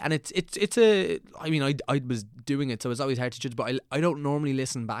and it's a. I mean, I was doing it, so it's always hard to judge. But I don't normally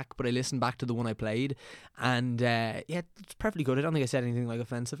listen back, but I listen back to the one I played, and it's perfectly good. I don't think I said anything like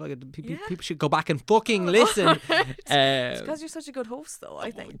offensive. Like, people should go back and fucking listen. It's because you're such a good host, though.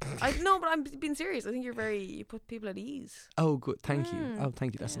 I think. I know, but I'm being serious. I think you put people at ease. Oh, good. Thank you. Oh,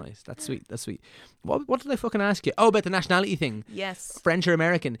 thank you. That's nice. That's sweet. That's sweet. What did I fucking ask you? Oh, about the nationality thing. Yes. French or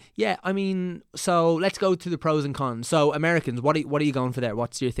American? Yeah. I mean, so let's go to the pros and cons. So Americans, what are you going for there?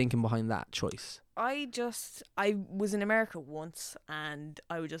 What's your thinking behind that choice? I was in America once, and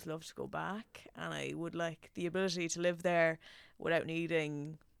I would just love to go back, and I would like the ability to live there without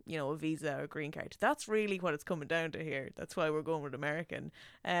needing, a visa or green card. That's really what it's coming down to here. That's why we're going with American.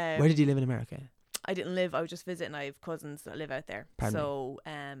 Where did you live in America? I didn't live. I was just visiting. I have cousins that live out there. Pardon so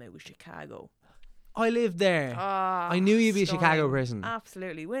it was Chicago. I lived there. I knew you'd be a Chicago person.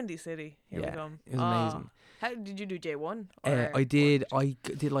 Absolutely. Windy City. Here we come. It was amazing. How did you do J1? I did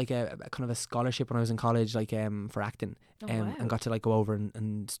like a kind of a scholarship when I was in college, like for acting, wow. and got to like go over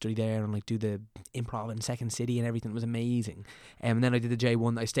and study there and like do the improv in Second City and everything. It was amazing. And then I did the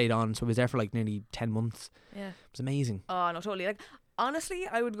J1. I stayed on, so I was there for like nearly 10 months. Yeah, it was amazing. Oh no, totally. Like, honestly,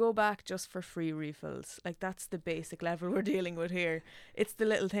 I would go back just for free refills. Like, that's the basic level we're dealing with here. It's the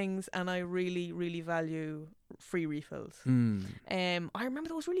little things, and I really, really value free refills. I remember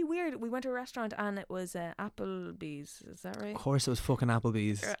that was really weird. We went to a restaurant and it was Applebee's. Is that right? Of course, it was fucking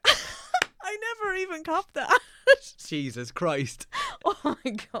Applebee's. I never even copped that. Jesus Christ. Oh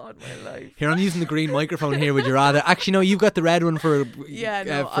my God, my life. Here, I'm using the green microphone here. Would you rather? Actually, no, you've got the red one for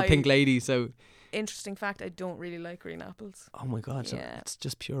Pink Lady. So. Interesting fact, I don't really like green apples. Oh my God, so it's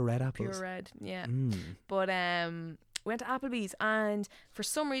just pure red apples. Pure red, yeah. But we went to Applebee's, and for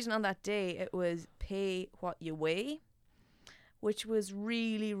some reason on that day it was pay what you weigh, which was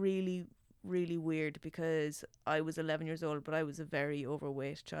really, really, really weird because I was 11 years old, but I was a very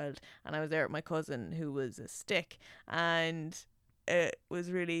overweight child, and I was there with my cousin who was a stick, and it was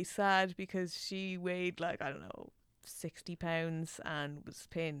really sad because she weighed like, I don't know, 60 pounds and was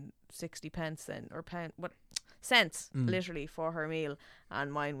paying 60 pence cents literally for her meal,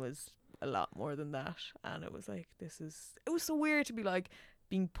 and mine was a lot more than that, and it was like, it was so weird to be like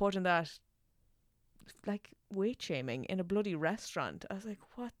being put in that like weight shaming in a bloody restaurant. I was like,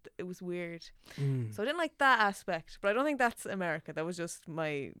 what? It was weird. So I didn't like that aspect, but I don't think that's America. That was just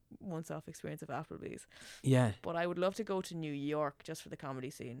my once-off experience of Applebee's. Yeah. But I would love to go to New York just for the comedy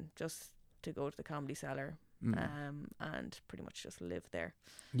scene, just to go to the Comedy Cellar and pretty much just live there.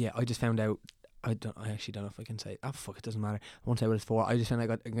 Yeah, I just found out I actually don't know if I can say. Oh fuck, it doesn't matter. I won't say what it's for. I just found I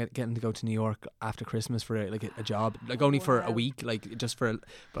got getting to go to New York after Christmas for a job, like only for a Wow. week, like just for.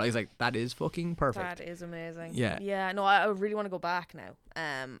 But I was like, that is fucking perfect. That is amazing. Yeah. Yeah. No, I really want to go back now.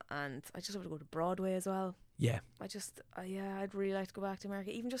 And I just want to go to Broadway as well. Yeah. I just, I'd really like to go back to America,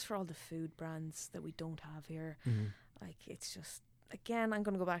 even just for all the food brands that we don't have here. Mm-hmm. Like, it's just, again, I'm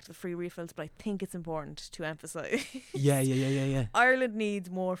going to go back to the free refills, but I think it's important to emphasise. Yeah. Ireland needs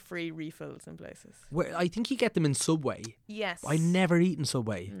more free refills in places. Well, I think you get them in Subway. Yes. I never eaten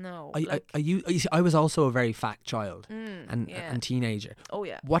Subway. No. I was also a very fat child and yeah. and teenager. Oh,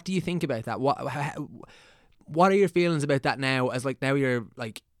 yeah. What do you think about that? What are your feelings about that now? As like now you're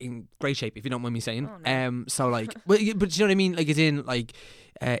like in great shape, if you don't mind me saying. Oh, no. So like, but you know what I mean. Like, it's in like,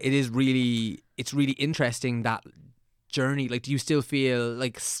 it's really interesting that journey. Like, do you still feel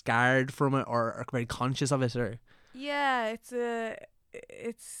like scarred from it, or very conscious of it, or? Yeah, it's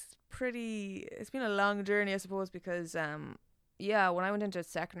been a long journey, I suppose, because when I went into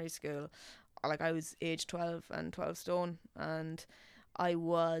secondary school, like I was age 12 and 12 stone, and I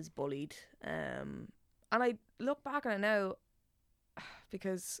was bullied. And I look back on it now,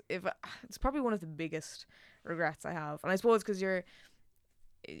 because it's probably one of the biggest regrets I have. And I suppose because you're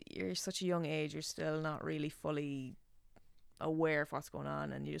such a young age, you're still not really fully aware of what's going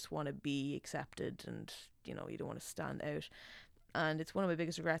on, and you just want to be accepted, and you don't want to stand out. And it's one of my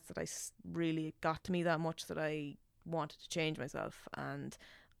biggest regrets that really got to me that much, that I wanted to change myself. And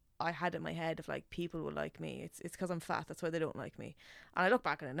I had in my head of like, people will like me. It's because I'm fat. That's why they don't like me. And I look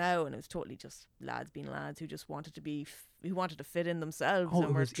back on it now, and it was totally just lads being lads who just wanted to who wanted to fit in themselves. Oh,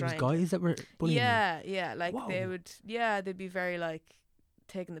 and it was guys that were bullying you? Yeah. Like, Whoa. they'd be very like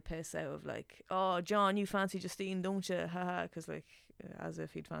taking the piss out of like, oh, John, you fancy Justine, don't you? Haha, because like, as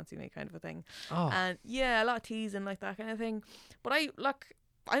if he'd fancy me, kind of a thing. Oh. And a lot of teasing, like that kind of thing. But I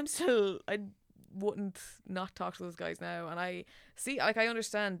wouldn't not talk to those guys now, and I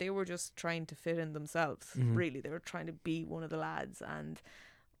understand they were just trying to fit in themselves. Really, they were trying to be one of the lads. And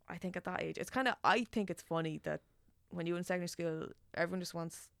I think at that age, I think it's funny that when you're in secondary school, everyone just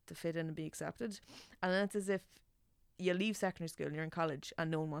wants to fit in and be accepted, and then it's as if you leave secondary school and you're in college and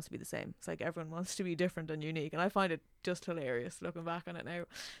no one wants to be the same. It's like everyone wants to be different and unique, and I find it just hilarious looking back on it now.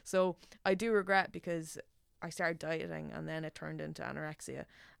 So I do regret, because I started dieting and then it turned into anorexia.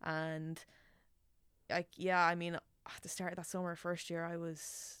 And like, I mean, at the start of that summer, first year, I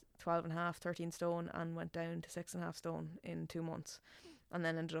was 12.5, 13 stone, and went down to 6.5 stone in 2 months, and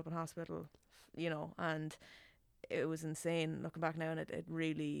then ended up in hospital, and it was insane looking back now, and it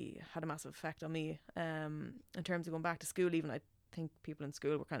really had a massive effect on me. In terms of going back to school, even I think people in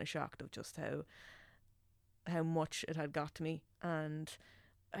school were kind of shocked of just how much it had got to me. And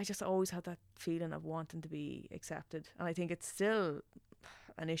I just always had that feeling of wanting to be accepted, and I think it's still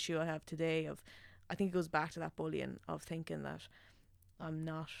an issue I have today. I think it goes back to that bullying of thinking that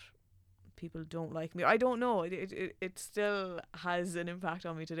people don't like me. I don't know. It still has an impact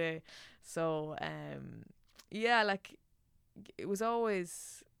on me today. So, like, it was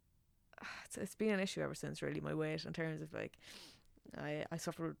always, it's been an issue ever since, really, my weight, in terms of like, I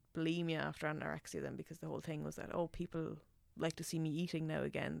suffered bulimia after anorexia then, because the whole thing was that, oh, people like to see me eating now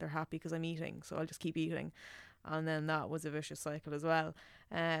again. They're happy because I'm eating, so I'll just keep eating. And then that was a vicious cycle as well.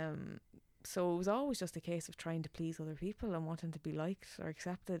 So it was always just a case of trying to please other people and wanting to be liked or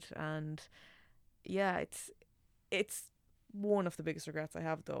accepted. And it's one of the biggest regrets I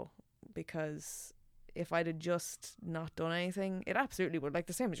have, though, because if I'd have just not done anything, it absolutely would. Like,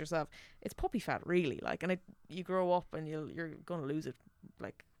 the same as yourself, it's puppy fat, really. Like, and you grow up and you're going to lose it,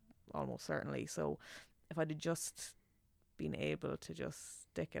 like, almost certainly. So if I'd have just been able to just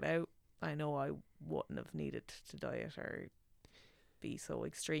stick it out, I know I wouldn't have needed to diet or be so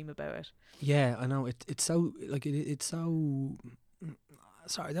extreme about it. Yeah, I know. It's so like it's so.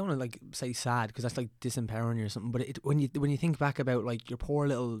 Sorry, I don't want to like say sad, because that's like disempowering you or something. But when you think back about like your poor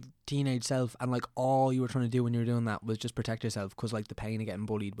little teenage self, and like all you were trying to do when you were doing that was just protect yourself, because like the pain of getting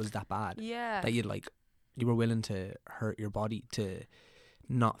bullied was that bad. Yeah. That you were willing to hurt your body to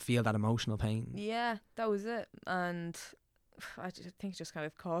not feel that emotional pain. Yeah, that was it. And I think it just kind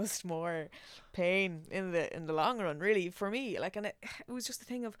of caused more pain in the long run, really, for me. Like, and it was just a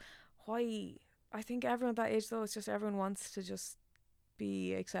thing of why. I think everyone at that age, though, it's just everyone wants to just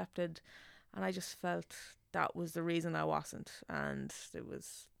be accepted, and I just felt that was the reason I wasn't. And it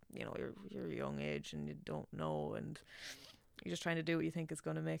was, you're a young age and you don't know, and you're just trying to do what you think is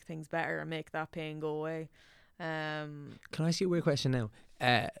going to make things better and make that pain go away. Can I ask you a weird question now?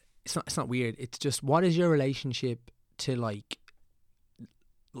 It's not weird. It's just, what is your relationship to like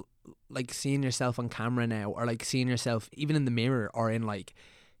seeing yourself on camera now, or like seeing yourself even in the mirror, or in like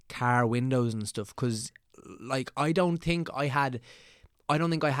car windows and stuff, because like I don't think I had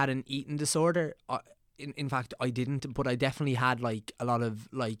an eating disorder. In fact, I didn't, but I definitely had like a lot of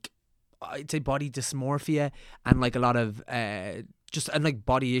like, I'd say body dysmorphia, and like a lot of just, and like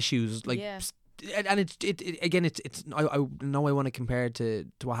body issues, like Yeah. and it again, it's I know I want to compare it to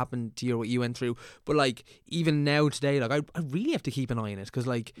what happened to you, or what you went through, but like even now today, like I really have to keep an eye on it, because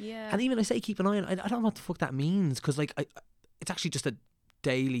like, Yeah. and even I say keep an eye on it, I don't know what the fuck that means, because like it's actually just a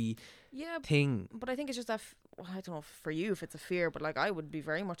daily Yeah, thing. but I think it's just that well, I don't know if for you if it's a fear, but like I would be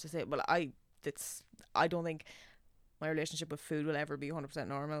very much the same. Well, I don't think my relationship with food will ever be 100%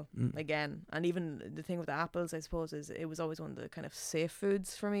 normal again. And even the thing with the apples, I suppose, is it was always one of the kind of safe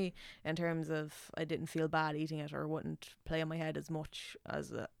foods for me, in terms of I didn't feel bad eating it, or wouldn't play on my head as much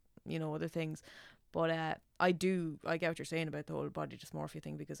as other things. But I get what you're saying about the whole body dysmorphia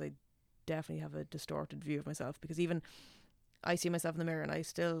thing, because I definitely have a distorted view of myself, because even I see myself in the mirror and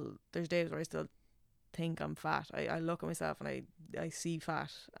there's days where I still think I'm fat. I look at myself and I see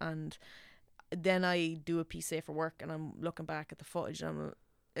fat, and then I do a piece, say, for work, and I'm looking back at the footage, and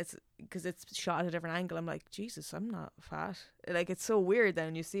it's because it's shot at a different angle. I'm like, Jesus, I'm not fat. Like, it's so weird then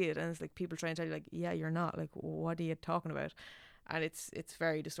when you see it, and it's like people trying to tell you, like, yeah, you're not. Like, what are you talking about? And it's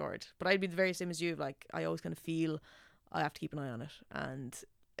very distorted. But I'd be the very same as you. Like, I always kind of feel I have to keep an eye on it, and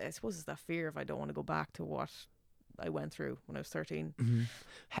I suppose it's that fear if I don't want to go back to what I went through when I was 13. Mm-hmm.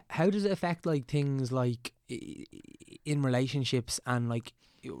 How does it affect like things like in relationships and like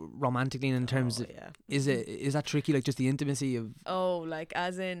romantically, in terms of, Yeah. is that tricky, like just the intimacy of Like,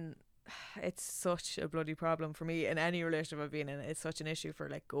 as in, it's such a bloody problem for me in any relationship I've been in. It's such an issue for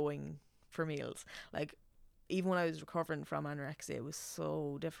like going for meals. Like, even when I was recovering from anorexia, it was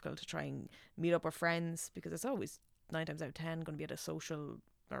so difficult to try and meet up with friends, because it's always 9 times out of 10 going to be at a social,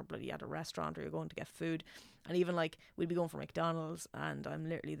 or bloody at a restaurant, or you're going to get food. And even like we'd be going for McDonald's, and I'm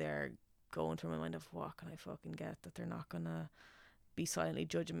literally there going through my mind of what can I fucking get that they're not gonna be silently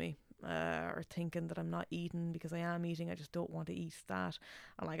judging me, or thinking that I'm not eating, because I am eating, I just don't want to eat that.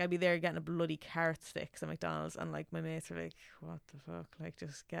 And like I'd be there getting a bloody carrot sticks at McDonald's, and like my mates are like, what the fuck, like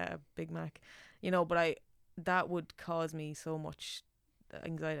just get a Big Mac, but that would cause me so much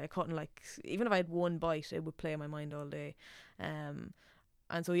anxiety. I couldn't, like, even if I had one bite, it would play in my mind all day.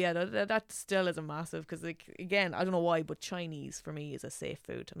 And so yeah, that still is a massive, because like again, I don't know why, but Chinese for me is a safe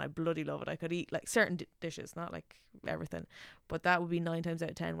food, and I bloody love it. I could eat like certain dishes, not like everything, but that would be 9 times out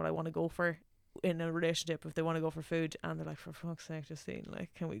of 10 what I want to go for in a relationship. If they want to go for food and they're like, for fuck's sake, Justine,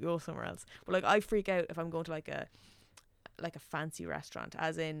 like, can we go somewhere else? But like I freak out if I'm going to like a fancy restaurant,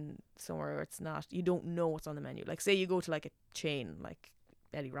 as in somewhere where it's not, you don't know what's on the menu. Like, say you go to like a chain like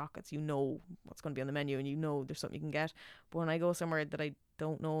Eddie Rockets, you know what's going to be on the menu, and you know there's something you can get. But when I go somewhere that I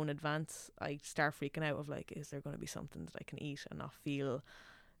don't know in advance, I start freaking out of like, is there going to be something that I can eat and not feel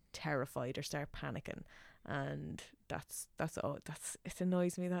terrified or start panicking? And that's it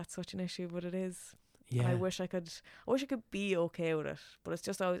annoys me that's such an issue, but it is. yeah. And I wish I could be okay with it, but it's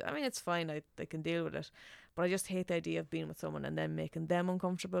just always, I mean, it's fine, I can deal with it, but I just hate the idea of being with someone and then making them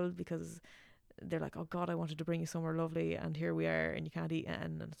uncomfortable, because they're like, oh God, I wanted to bring you somewhere lovely, and here we are, and you can't eat it,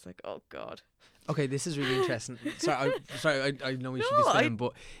 and it's like, oh God. Okay, this is really interesting. I know we should be spinning,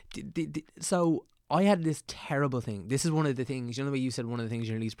 but so I had this terrible thing. This is one of the things, the way you said one of the things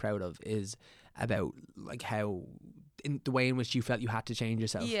you're least proud of is about like how, in the way in which you felt you had to change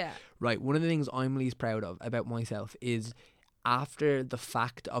yourself. Yeah. Right. One of the things I'm least proud of about myself is, after the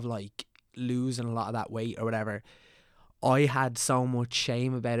fact of like losing a lot of that weight or whatever, I had so much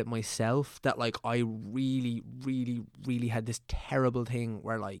shame about it myself that like I really, really, really had this terrible thing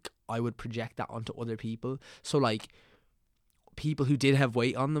where like I would project that onto other people. So like people who did have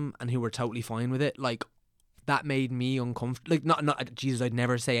weight on them and who were totally fine with it, like that made me uncomfortable. Like not Jesus, I'd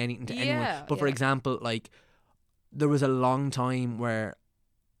never say anything to anyone. But for example, like there was a long time where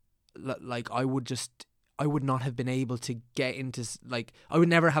like I would not have been able to get into, like, I would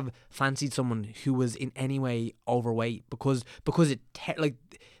never have fancied someone who was in any way overweight, because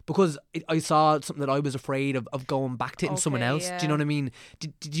I saw something that I was afraid of going back to it in someone else. Yeah. Do you know what I mean?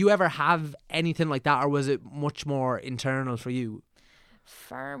 Did you ever have anything like that, or was it much more internal for you?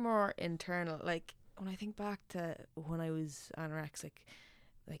 Far more internal. Like, when I think back to when I was anorexic,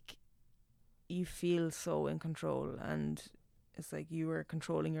 like, you feel so in control, and it's like you are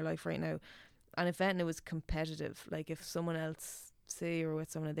controlling your life right now. And if anything, it was competitive. Like, if someone else, say you were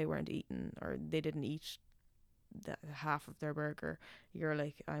with someone and they weren't eating, or they didn't eat half of their burger, you're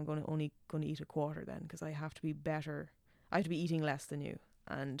like, I'm only going to eat a quarter then, because I have to be better. I have to be eating less than you.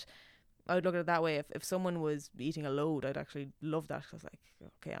 And I would look at it that way. If someone was eating a load, I'd actually love that. Cause like,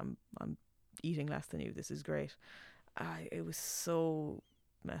 okay, I'm eating less than you. This is great. It was so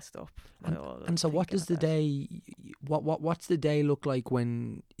messed up. And so what does the day, what's the day look like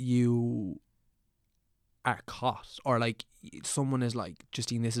when you are caught, or like someone is like,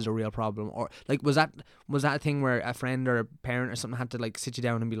 Justine, this is a real problem, or like was that a thing where a friend or a parent or something had to like sit you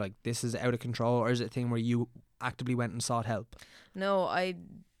down and be like, this is out of control, or is it a thing where you actively went and sought help? No,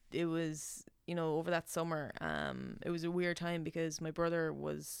 it was, over that summer, it was a weird time because my brother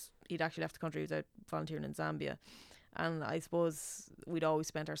he'd actually left the country. He was out volunteering in Zambia, and I suppose we'd always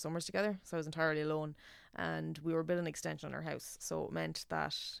spent our summers together, so I was entirely alone, and we were building an extension on our house, so it meant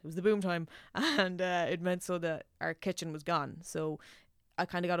that it was the boom time, and it meant so that our kitchen was gone. So I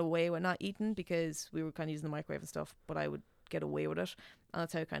kind of got away with not eating because we were kind of using the microwave and stuff, but I would get away with it, and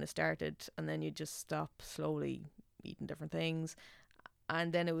that's how it kind of started. And then you just stop slowly eating different things,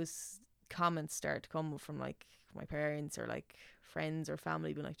 and then it was comments started to come from like my parents or like friends or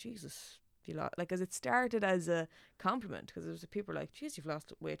family being like, Jesus, you lost, like, as it started as a compliment, because there was people like, geez, you've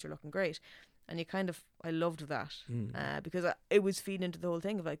lost weight, you're looking great. And I loved that, because it was feeding into the whole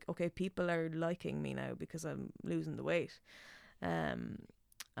thing of like, okay, people are liking me now because I'm losing the weight,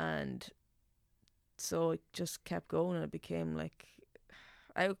 and so it just kept going, and it became like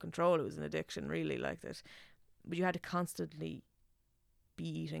out of control. It was an addiction, really, like that. But you had to constantly be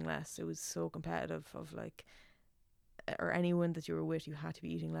eating less. It was so competitive, of like, or anyone that you were with, you had to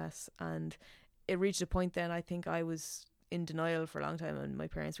be eating less. And it reached a point then, I think I was in denial for a long time, and my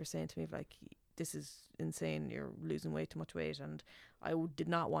parents were saying to me like, this is insane, you're losing way too much weight. And I did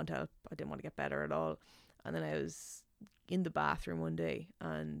not want help. I didn't want to get better at all. And then I was in the bathroom one day,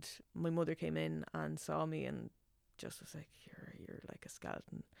 and my mother came in and saw me and just was like, you're like a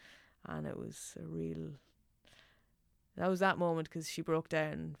skeleton. And it was that was that moment, because she broke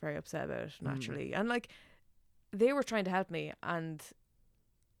down very upset about it, naturally. And like, they were trying to help me, and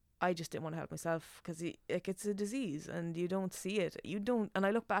I just didn't want to help myself, because like, it's a disease and you don't see it. And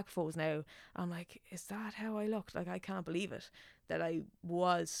I look back photos now, I'm like, is that how I looked? Like, I can't believe it, that I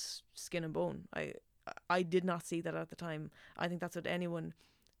was skin and bone. I did not see that at the time. I think that's what anyone,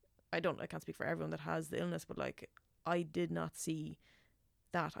 I can't speak for everyone that has the illness, but like, I did not see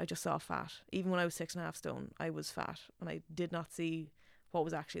that. I just saw fat. Even when I was 6.5 stone, I was fat, and I did not see what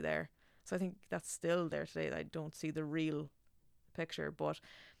was actually there. So I think that's still there today, that I don't see the real picture. But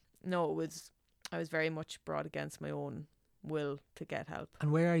no, I was very much brought against my own will to get help.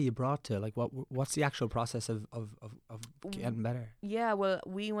 And where are you brought to? Like, what's the actual process of getting better? Yeah, well,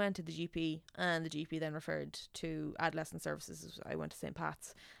 we went to the GP, and the GP then referred to adolescent services. I went to St.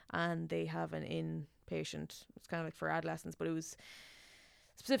 Pat's, and they have an inpatient. It's kind of like for adolescents, but it was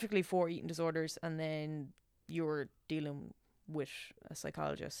specifically for eating disorders. And then you were dealing with a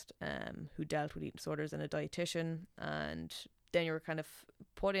psychologist who dealt with eating disorders, and a dietitian, and then you were kind of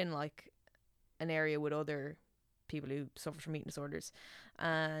put in like an area with other people who suffer from eating disorders,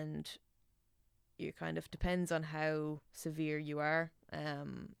 and you kind of, depends on how severe you are,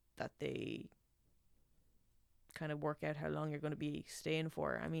 that they kind of work out how long you're going to be staying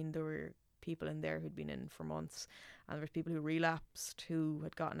for. I mean, there were people in there who'd been in for months, and there were people who relapsed, who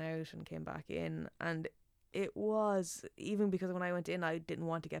had gotten out and came back in. And it was, even because when I went in, I didn't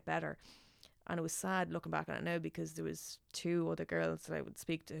want to get better. And it was sad looking back on it now, because there was 2 other girls that I would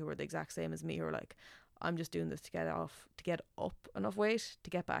speak to who were the exact same as me, who were like, I'm just doing this to get up enough weight to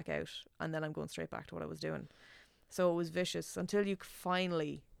get back out, and then I'm going straight back to what I was doing. So it was vicious until you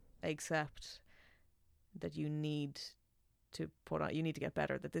finally accept that you need to get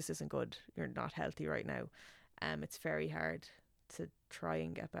better, that this isn't good, you're not healthy right now. It's very hard to try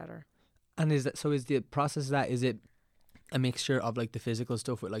and get better. And is the process of that, is it a mixture of like the physical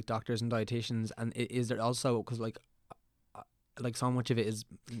stuff with like doctors and dietitians, and is there also, because like so much of it is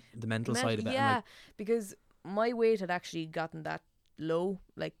the mental side of it? Yeah, because my weight had actually gotten that low.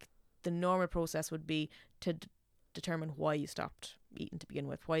 Like, the normal process would be to determine why you stopped eating to begin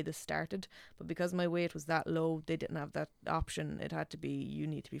with, why this started. But because my weight was that low, they didn't have that option. It had to be, you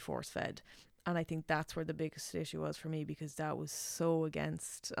need to be force fed. And I think that's where the biggest issue was for me, because that was so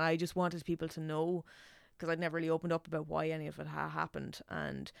against. I just wanted people to know, because I'd never really opened up about why any of it happened.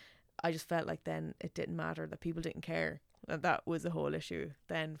 And I just felt like then it didn't matter, that people didn't care. That was the whole issue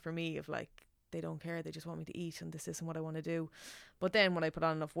then for me, of like, they don't care, they just want me to eat, and this isn't what I want to do. But then when I put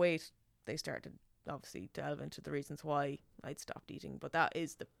on enough weight, they started obviously delve into the reasons why I'd stopped eating. But that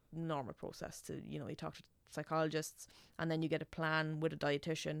is the normal process to, you talk to psychologists, and then you get a plan with a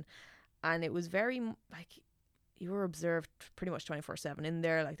dietitian. And it was very like, you were observed pretty much 24/7 in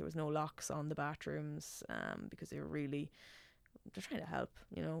there. Like, there was no locks on the bathrooms, because they're trying to help,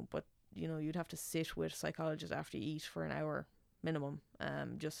 but you'd have to sit with psychologists after you eat for an hour minimum,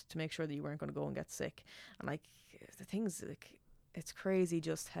 just to make sure that you weren't going to go and get sick. And like, the things, like, it's crazy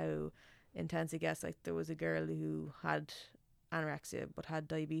just how intense it gets. Like there was a girl who had anorexia but had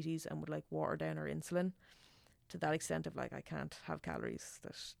diabetes and would like water down her insulin to that extent of like, I can't have calories,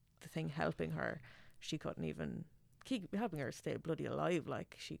 that the thing helping her, she couldn't even keep helping her stay bloody alive.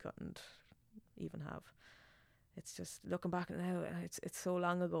 Like she couldn't even have. It's just looking back at it now, and it's so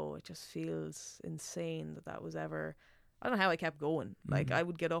long ago. It just feels insane that was ever. I don't know how I kept going. Like I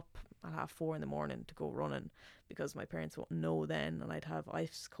would get up at 4:30 in the morning to go running because my parents wouldn't know then, and I'd have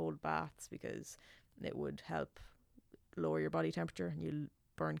ice cold baths because it would help lower your body temperature, and you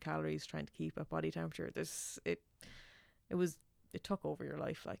burn calories trying to keep at body temperature. It took over your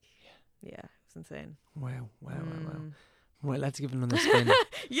life. Like, yeah, it was insane. Wow. Right, let's give it another spin.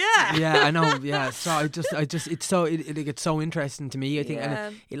 Yeah. Yeah, I know. Yeah, so I just, it gets so interesting to me. I think, Yeah.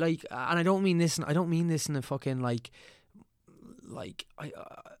 and it like, and I don't mean this in a fucking like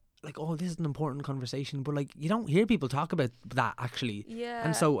oh, this is an important conversation, but like you don't hear people talk about that actually. Yeah.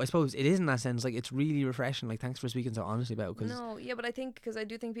 And so I suppose it is in that sense, like it's really refreshing. Like thanks for speaking so honestly about it. Cause No, yeah, but I think because I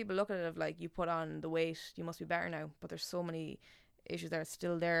do think people look at it of like, you put on the weight, you must be better now. But there's so many issues that are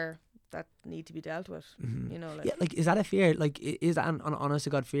still there that need to be dealt with. You know, like yeah, like is that a fear? Like is that an honest to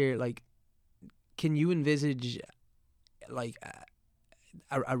God fear? Like, can you envisage like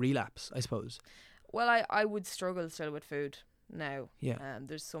a relapse? I suppose. well, I would struggle still with food now. Yeah.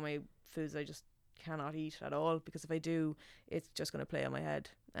 There's so many foods I just cannot eat at all because if I do, it's just going to play on my head.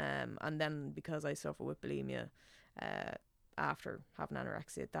 And then because I suffer with bulimia, after having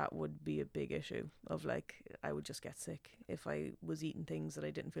anorexia, that would be a big issue of like, I would just get sick if I was eating things that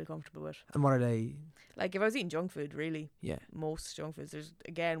I didn't feel comfortable with. And what are they? Like if I was eating junk food, really. Yeah. Most junk foods. There's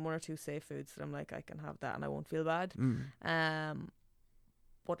again 1 or 2 safe foods that I'm like, I can have that and I won't feel bad.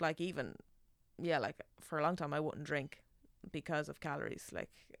 But like even, yeah, like for a long time I wouldn't drink because of calories. Like,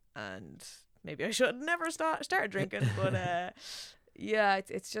 and maybe I should never start drinking, but yeah,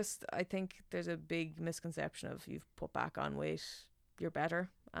 it's just, I think there's a big misconception of you've put back on weight, you're better,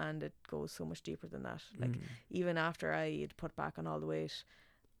 and it goes so much deeper than that. Like even after I had put back on all the weight,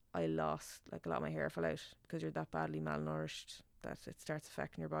 I lost, like a lot of my hair fell out because you're that badly malnourished that it starts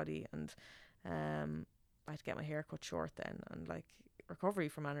affecting your body. And I had to get my hair cut short then, and like recovery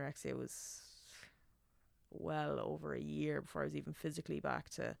from anorexia was well over a year before I was even physically back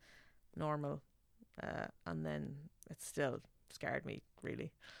to normal, and then it still scarred me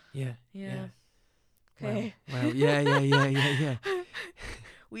really. Yeah. Okay. Well, yeah.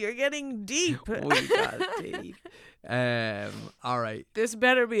 We are getting deep. We got deep. All right. This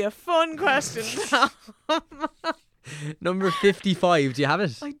better be a fun question now. Number 55. Do you have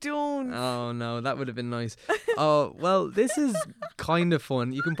it? I don't. Oh no, that would have been nice. Oh well, this is kind of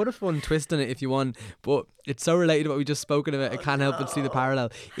fun. You can put a fun twist on it if you want, but it's so related to what we just spoken about. I can't help but see the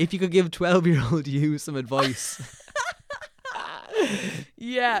parallel. If you could give 12-year-old you some advice.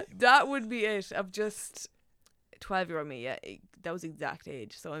 Yeah, that would be it. Of just 12-year-old me. Yeah, that was the exact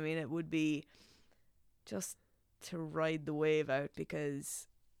age. So I mean, it would be just to ride the wave out, because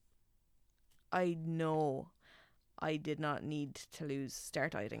I know I did not need to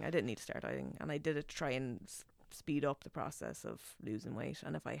start dieting. I didn't need to start dieting, and I did it to try and speed up the process of losing weight.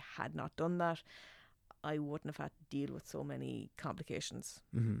 And if I had not done that, I wouldn't have had to deal with so many complications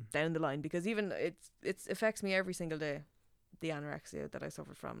down the line, because even it affects me every single day. The anorexia that I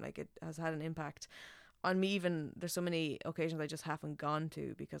suffered from, like, it has had an impact on me. Even there's so many occasions I just haven't gone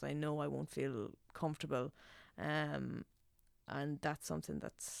to because I know I won't feel comfortable, and that's something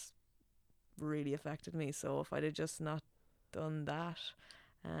that's really affected me. So if I'd have just not done that,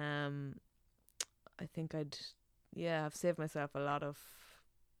 I think I've saved myself a lot of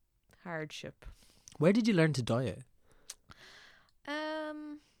hardship. Where did you learn to diet?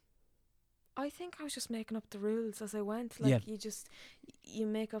 I think I was just making up the rules as I went. Like, Yeah. you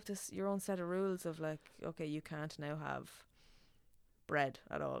make up your own set of rules of like, okay, you can't now have bread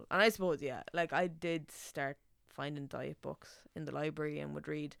at all. And I suppose, yeah, like I did start finding diet books in the library and would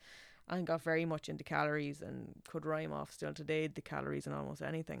read, and got very much into calories and could rhyme off still today the calories in almost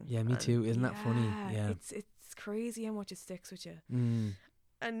anything. Yeah, me too. Isn't that funny? Yeah. It's crazy how much it sticks with you.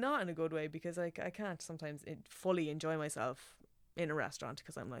 And not in a good way, because like I can't sometimes fully enjoy myself in a restaurant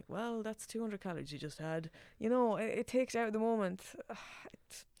because I'm like, well, that's 200 calories you just had. You know, it takes out the moment.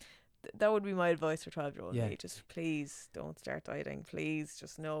 That would be my advice for 12-year-old me. Just please don't start dieting. Please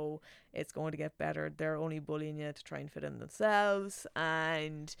just know it's going to get better. They're only bullying you to try and fit in themselves,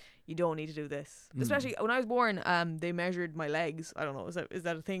 and you don't need to do this. Especially when I was born, they measured my legs. I don't know, is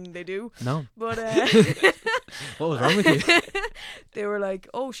that a thing they do? No. But what was wrong with you? They were like,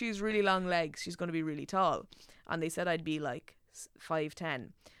 oh, she's really long legs, she's going to be really tall. And they said I'd be like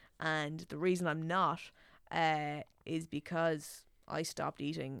 5'10", and the reason I'm not, is because I stopped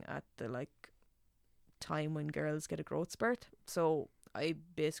eating at the time when girls get a growth spurt. So I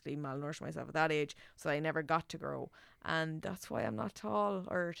basically malnourished myself at that age, so I never got to grow, and that's why I'm not tall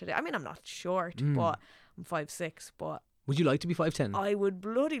or today. I mean, I'm not short, but I'm 5'6". But Would you like to be 5'10"? I would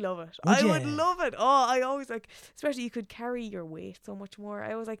bloody love it. Would I ya? would love it. Oh, I always especially you could carry your weight so much more.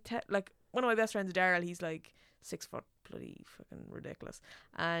 I always one of my best friends, Daryl. He's like 6 foot, bloody fucking ridiculous,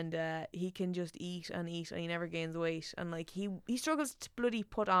 and he can just eat and eat, and he never gains weight, and he struggles to bloody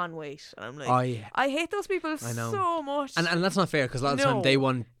put on weight, and I'm like, I hate those people so much. And that's not fair, because a lot of the time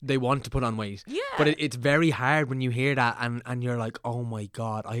they want to put on weight. Yeah. But it's very hard when you hear that and you're like, oh my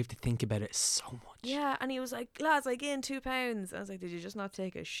God, I have to think about it so much. Yeah, and he was like, lads, I gained 2 pounds. I was like, did you just not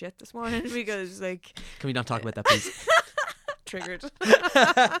take a shit this morning? Because Can we not talk about that, please? Triggered.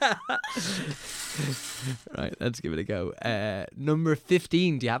 Right, let's give it a go. Number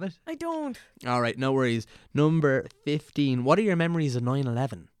 15, do you have it? I don't. All right, no worries. Number 15, what are your memories of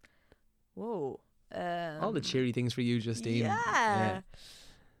 9/11? Whoa. All the cheery things for you, Justine. Yeah.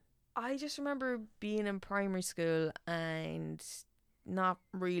 I just remember being in primary school and not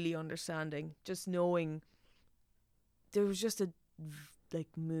really understanding, just knowing there was just a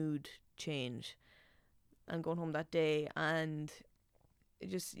mood change, and going home that day, and you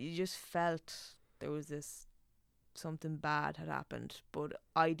just felt there was something bad had happened, but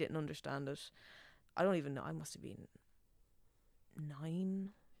I didn't understand it. I don't even know. I must have been 9,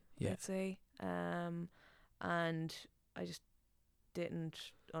 let's say, and I just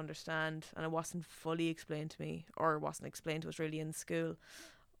didn't understand, and it wasn't fully explained to me, or it wasn't explained to us really in school.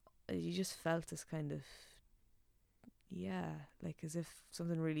 You just felt this kind of, as if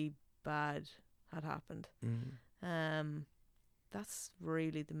something really bad had happened. That's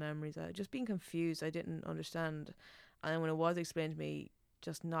really the memories. I just being confused. I didn't understand, and when it was explained to me,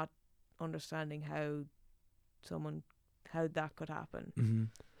 just not understanding how that could happen. Mm-hmm.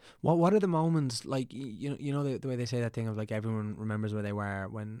 What are the moments, you know the way they say that thing of everyone remembers where they were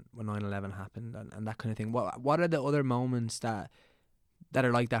when 9/11 happened, and that kind of thing. What are the other moments that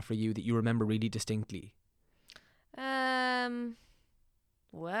are like that for you, that you remember really distinctly?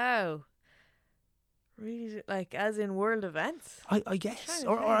 Wow. Really, as in world events? I guess,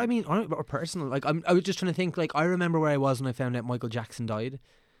 or personal. I was just trying to think. I remember where I was when I found out Michael Jackson died.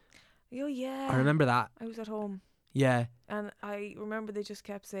 Oh yeah, I remember that. I was at home. Yeah, and I remember they just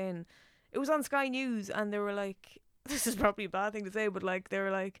kept saying, it was on Sky News, and they were like, this is probably a bad thing to say, but they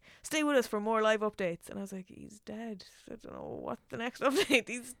were like, stay with us for more live updates, and I was like, he's dead. I don't know what the next update.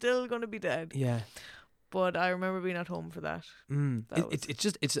 He's still going to be dead. Yeah. But I remember being at home for that.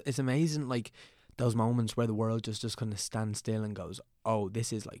 It's amazing, those moments where the world just kind of stands still and goes, oh,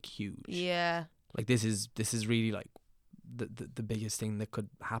 this is huge. Yeah. This is really the biggest thing that could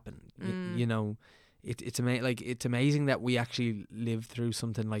happen. You know, it's amazing that we actually lived through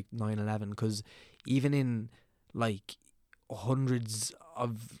something like 9/11, because even in hundreds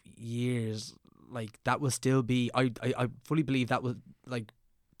of years, that will still be, I fully believe that will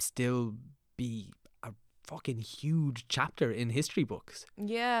still be a fucking huge chapter in history books.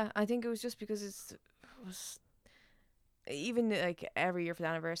 Yeah, I think it was just because it was even every year for the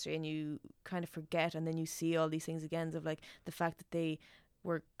anniversary, and you kind of forget, and then you see all these things again of the fact that they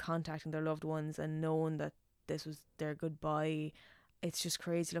were contacting their loved ones and knowing that this was their goodbye. It's just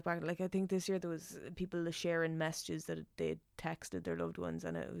crazy to look back. I think this year there was people sharing messages that they texted their loved ones,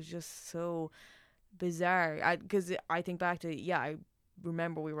 and it was just so bizarre. Because I think back to, I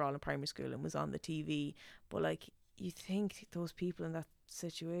remember we were all in primary school and was on the TV, but you think those people in that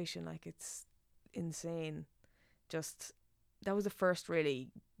situation, it's insane. Just that was the first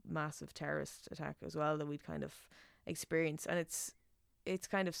really massive terrorist attack as well that we'd kind of experienced, and it's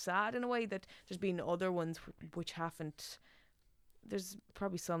kind of sad in a way that there's been other ones which haven't. There's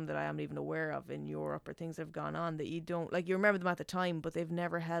probably some that I am even aware of in Europe, or things that have gone on that you don't you remember them at the time, but they've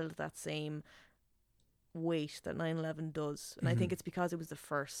never held that same weight that 9/11 does, and I think it's because it was the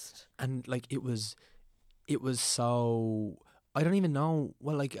first, and it was so, I don't even know,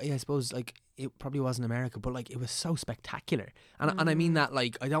 well I suppose it probably was in America, but it was so spectacular, and I mean that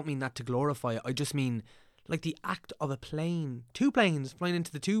I don't mean that to glorify it, I just mean the act of two planes flying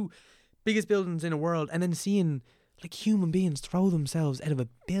into the two biggest buildings in the world, and then seeing human beings throw themselves out of a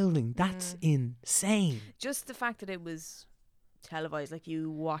building. That's insane. Just the fact that it was televised, you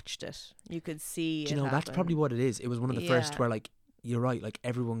watched it, you could see. Do you know, that's probably what it is. It was one of the first where you're right,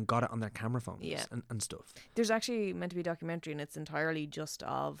 everyone got it on their camera phones and stuff. There's actually meant to be a documentary, and it's entirely just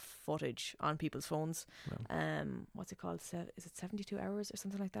of footage on people's phones. Wow. What's it called? Is it 72 hours or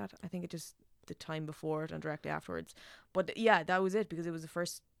something like that? I think it just the time before it and directly afterwards. But yeah, that was it, because it was the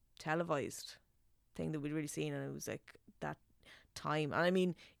first televised thing that we'd really seen, and it was like that time. And I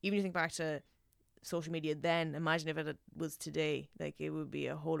mean, even if you think back to social media then, imagine if it was today. Like, it would be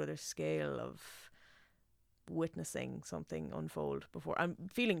a whole other scale of witnessing something unfold before. I'm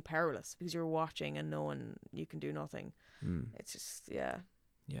feeling powerless because you're watching and knowing you can do nothing. It's just yeah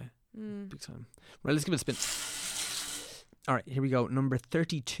big time. Right, let's give it a spin. All right, here we go. Number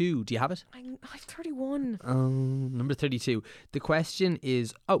 32. Do you have it? I'm 31. Number 32. The question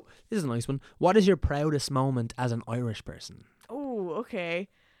is, oh, this is a nice one. What is your proudest moment as an Irish person? Oh, okay.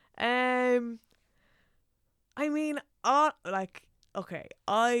 I mean, okay,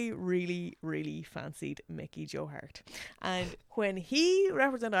 I really, really fancied Mickey Joe Hart. And when he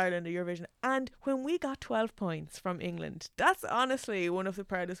represented Ireland at Eurovision, and when we got 12 points from England, that's honestly one of the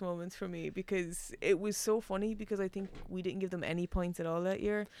proudest moments for me, because it was so funny, because I think we didn't give them any points at all that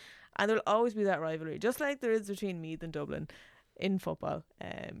year. And there'll always be that rivalry, just like there is between Meath and Dublin in football,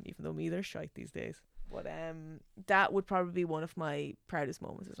 even though Meath are shite these days. But that would probably be one of my proudest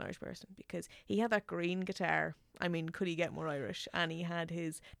moments as an Irish person, because he had that green guitar. I mean, could he get more Irish? And he had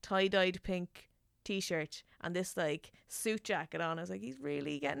his tie-dyed pink t-shirt and this like suit jacket on. I was like, he's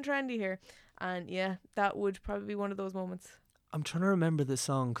really getting trendy here. And yeah, that would probably be one of those moments. I'm trying to remember the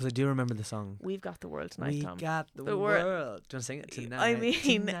song, because I do remember the song. We've got the world tonight, Tom. We got the world. Do you want to sing it tonight? I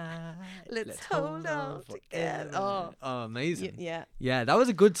mean, tonight, let's hold on together. Oh, amazing. Yeah, that was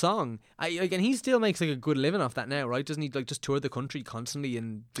a good song. And he still makes like a good living off that now, right? Doesn't he like just tour the country constantly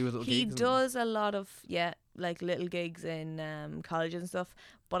and do little gigs? He does a lot of, like little gigs in colleges and stuff.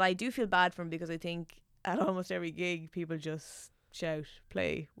 But I do feel bad for him, because I think at almost every gig, people just shout,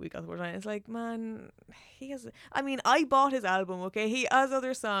 play We Got the World Tonight. It's like, man, I bought his album, okay? He has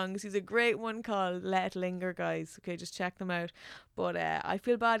other songs. He's a great one called Let It Linger, guys. Okay, just check them out. But I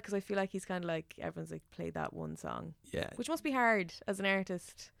feel bad, because I feel like he's kind of like, everyone's like, play that one song. Yeah. Which must be hard as an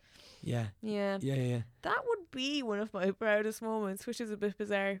artist. Yeah. Yeah. That would be one of my proudest moments, which is a bit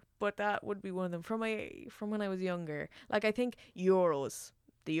bizarre, but that would be one of them from when I was younger. Like, I think the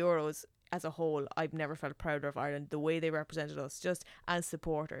Euros as a whole, I've never felt prouder of Ireland, the way they represented us just as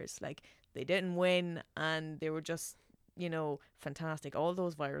supporters. Like, they didn't win and they were just, fantastic. All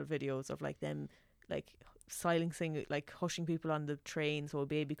those viral videos of like them like silencing, like hushing people on the train so a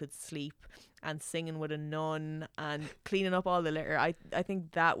baby could sleep, and singing with a nun and cleaning up all the litter. I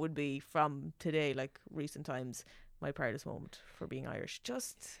think that would be, from today, like recent times, my proudest moment for being Irish. All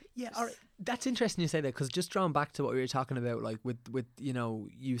right. That's interesting you say that, because just drawing back to what we were talking about, like with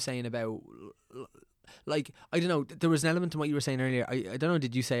you saying about, like, I don't know, there was an element to what you were saying earlier. I don't know,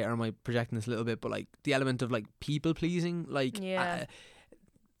 did you say it, or am I projecting this a little bit, but like the element of like people pleasing, like,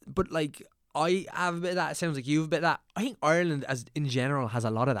 but like I have a bit of that. It sounds like you have a bit of that. I think Ireland as in general has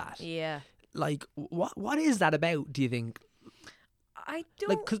a lot of that. Yeah. Like, what is that about, do you think? I don't,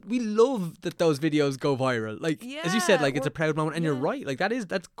 like, because we love that those videos go viral. Like, as you said, like, it's a proud moment, and you're right. Like,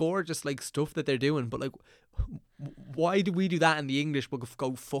 that's gorgeous, like, stuff that they're doing. But like, why do we do that and the English will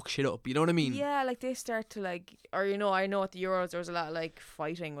go fuck shit up? You know what I mean? Yeah, like they start to like, or I know at the Euros there was a lot of like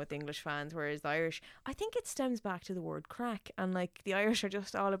fighting with English fans, whereas the Irish, I think it stems back to the word crack, and like the Irish are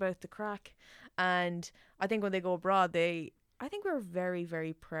just all about the crack. And I think when they go abroad, I think we're a very,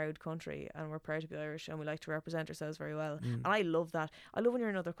 very proud country, and we're proud to be Irish, and we like to represent ourselves very well. And I love that. I love when you're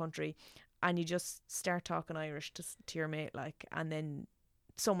in another country and you just start talking Irish to your mate, like, and then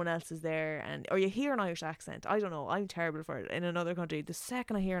someone else is there, or you hear an Irish accent. I don't know, I'm terrible for it in another country. The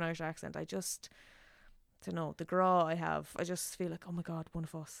second I hear an Irish accent, I just don't know, the graw I have, I just feel like, oh my God, one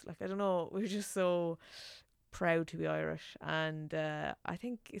of us. Like, I don't know, we're just so proud to be Irish, and I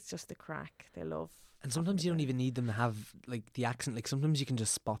think it's just the crack they love. And sometimes you don't even need them to have like the accent. Like, sometimes you can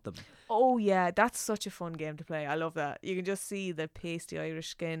just spot them. Oh yeah, that's such a fun game to play. I love that. You can just see the pasty Irish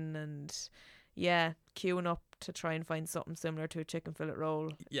skin, and queuing up to try and find something similar to a chicken fillet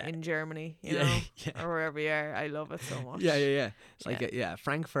roll in Germany, you know, or wherever you are. I love it so much. It's like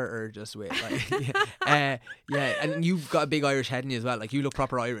Frankfurter just with like and you've got a big Irish head in you as well. Like, you look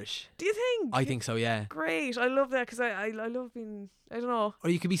proper Irish. Do you think? I think so. Yeah. Great. I love that, because I love being, I don't know. Or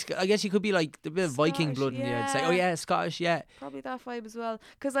you could be, I guess you could be like a bit of Viking blood in you. I'd say, oh yeah, Scottish, yeah. Probably that vibe as well.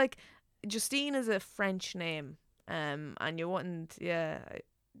 Because like Justine is a French name, and you wouldn't,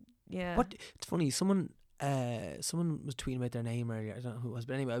 What? It's funny. Someone was tweeting about their name earlier. I don't know who it was,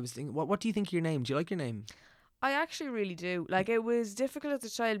 but anyway, I was thinking, what do you think of your name? Do you like your name? I actually really do. Like, it was difficult as a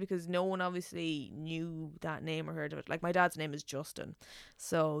child because no one obviously knew that name or heard of it. Like, my dad's name is Justin,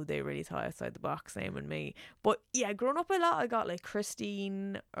 so they really thought outside the box naming me. But yeah, growing up a lot, I got like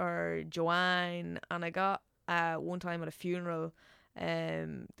Christine or Joanne, and I got one time at a funeral,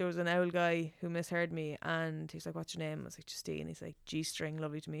 There was an owl guy who misheard me, and he's like, "What's your name?" I was like, "Justine." He's like, "G-string,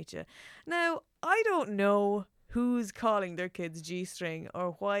 lovely to meet you." Now, I don't know who's calling their kids G-string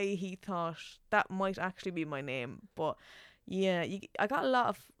or why he thought that might actually be my name, but yeah, I got a lot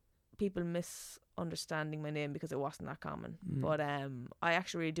of people misunderstanding my name because it wasn't that common. But I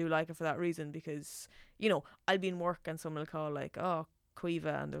actually really do like it for that reason, because I'll be in work and someone will call like, "Oh,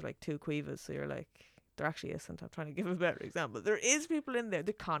 Quiva," and there's like 2 Quivas, so you're like, there actually isn't. I'm trying to give a better example. There is people in there.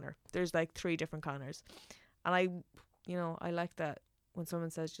 The Connor. There's like 3 different Connors, and I like that when someone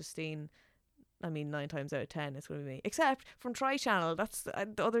says Justine. I mean, 9 times out of 10, it's going to be me. Except from Tri Channel, that's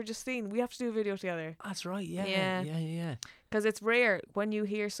the other Justine. We have to do a video together. That's right. Yeah. Because it's rare when you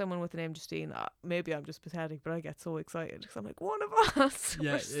hear someone with the name Justine. Maybe I'm just pathetic, but I get so excited because I'm like, one of us.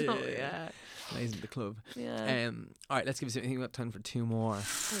 Yeah. Amazing, the club. Yeah. All right, let's give us. I think we've got time for 2 more.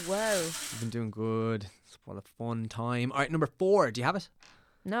 Oh, wow. We've been doing good. What a fun time. All right, number 4. Do you have it?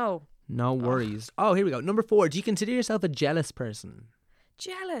 No. No worries. Oh, here we go. Number 4. Do you consider yourself a jealous person?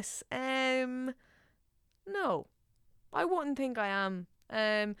 Jealous? No, I wouldn't think I am.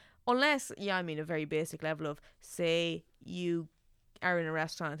 Unless, I mean, a very basic level of, say you are in a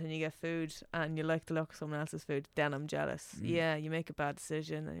restaurant and you get food and you like the look of someone else's food, then I'm jealous. Yeah, you make a bad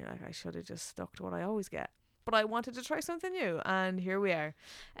decision and you're like, I should have just stuck to what I always get. But I wanted to try something new, and here we are.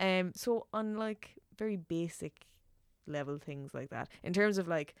 So on like very basic level things like that, in terms of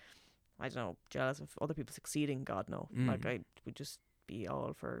like, I don't know, jealous of other people succeeding, God no. Like I would just be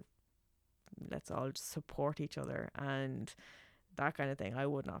all for, let's all just support each other and that kind of thing. I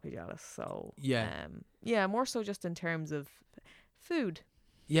would not be jealous. So more so just in terms of food.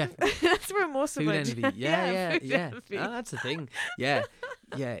 Yeah. That's where most food of envy. it. Yeah. Oh, that's the thing. Yeah.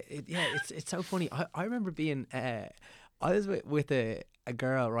 It's so funny. I remember being I was with a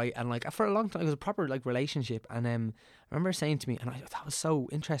girl, right, and like for a long time it was a proper like relationship, and I remember her saying to me, and that was so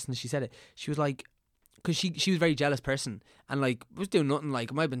interesting. She said it. She was like, because she was a very jealous person, and like was doing nothing,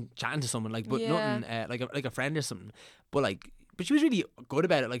 like might have been chatting to someone, like, but nothing like a friend or something, but she was really good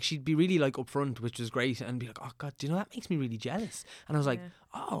about it. Like she'd be really like upfront, which was great, and be like, "Oh God, do you know that makes me really jealous?" And I was like,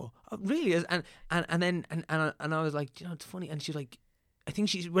 "Oh, really?" And then I was like, "It's funny." And she's like, I think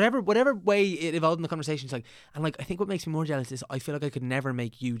she's whatever way it evolved in the conversation. She's like, and like I think what makes me more jealous is I feel like I could never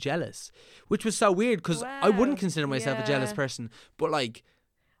make you jealous, which was so weird because I wouldn't consider myself a jealous person, but like,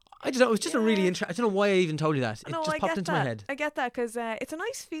 I don't know, it was just a really interesting. I don't know why I even told you that. It just popped into my head. I get that because it's a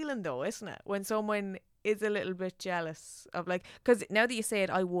nice feeling though, isn't it? When someone is a little bit jealous of like, because now that you say it,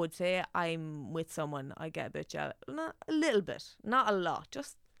 I would say I'm with someone, I get a bit jealous. Not a little bit, not a lot,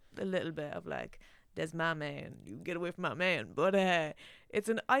 just a little bit of like, there's my man, you can get away from my man. But I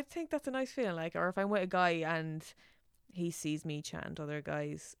think that's a nice feeling. Like, or if I'm with a guy and he sees me chatting to other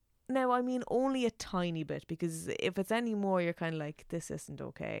guys. Now, I mean, only a tiny bit, because if it's any more, you're kind of like, this isn't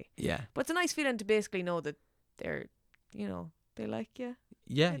okay. Yeah. But it's a nice feeling to basically know that they're, they like you.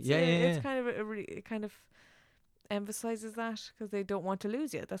 Yeah. It's kind of it kind of emphasizes that because they don't want to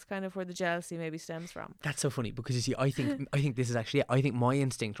lose you. That's kind of where the jealousy maybe stems from. That's so funny because you see, I think this is actually it. I think my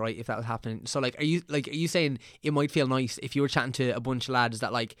instinct, right, if that was happening. So like, are you saying it might feel nice if you were chatting to a bunch of lads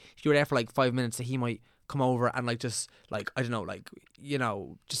that like if you were there for like 5 minutes that he might come over and like just like, I don't know, like,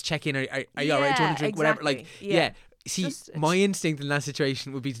 just check in, are you alright, do you want a drink, whatever, like see, my instinct in that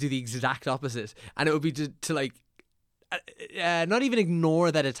situation would be to do the exact opposite, and it would be to like not even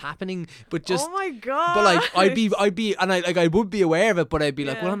ignore that it's happening, but just, oh my God, but like I'd be and I would be aware of it, but I'd be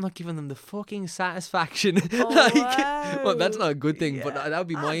like, well, I'm not giving them the fucking satisfaction. Well, that's not a good thing, but that would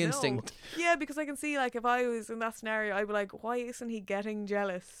be my instinct. Yeah, because I can see like if I was in that scenario, I'd be like, why isn't he getting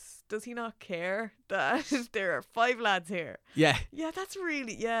jealous? Does he not care that there are 5 lads here? Yeah, that's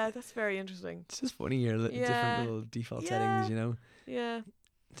very interesting. It's just funny your different little default settings, Yeah,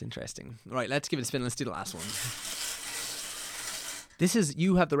 it's interesting. Right, let's give it a spin. Let's do the last one. This is,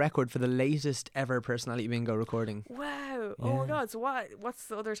 you have the record for the latest ever Personality Bingo recording. Wow. Yeah. Oh my God. So what's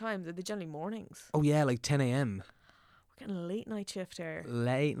the other times? Are they generally mornings? Oh yeah, like 10 a.m. We're getting a late night shift here.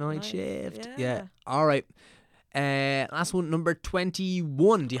 Late night shift. Yeah. All right. Last one, number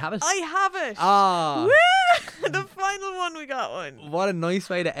 21. Do you have it? I have it. Woo! The final one, we got one. What a nice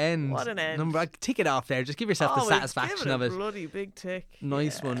way to end. What an end. Tick it off there. Just give yourself the satisfaction of it. Bloody big tick.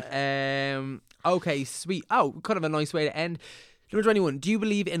 Nice one. Okay, sweet. Oh, kind of a nice way to end. Number 21. Do you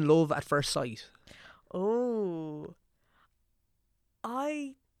believe in love at first sight? Oh,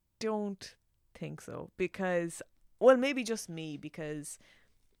 I don't think so, because, well, maybe just me, because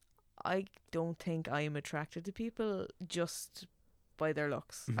I don't think I am attracted to people just by their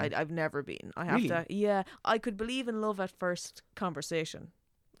looks. Mm-hmm. I've never been. I have to. Yeah, I could believe in love at first conversation.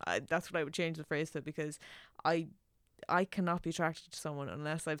 That's what I would change the phrase to, because I I cannot be attracted to someone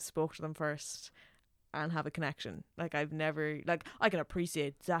unless I've spoke to them first and have a connection. Like I've never, like I can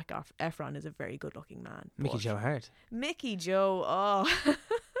appreciate Zac Efron is a very good looking man. Mickey Joe Hart. Mickey Joe, oh.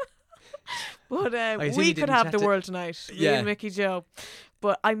 But assume we you could didn't have chat the to- world tonight. Me Yeah. and Mickey Joe.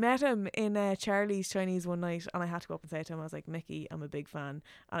 But I met him in Charlie's Chinese one night, and I had to go up and say to him, I was like, Mickey, I'm a big fan,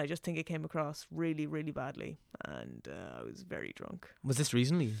 and I just think it came across really, really badly, and I was very drunk. Was this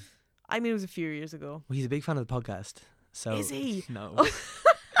recently? I mean, it was a few years ago. Well, he's a big fan of the podcast. So Is he? No.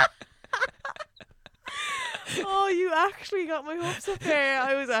 Oh, you actually got my hopes up there.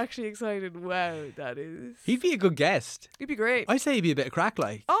 I was actually excited. Wow, that is. He'd be a good guest. He'd be great. I'd say he'd be a bit of crack,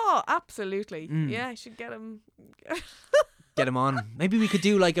 like. Oh, absolutely. Mm. Yeah, I should get him. Get him on. Maybe we could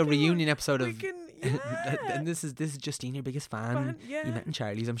do like a reunion episode We of. can, yeah. And this is Justine, your biggest fan. Yeah. You met in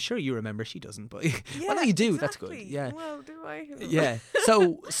Charlie's. I'm sure you remember. She doesn't, but Yeah, well, no, you do. That's exactly. good. Yeah. Well, do I? Yeah.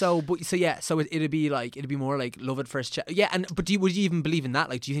 So it'd be more like love at first chat. Yeah. But would you even believe in that?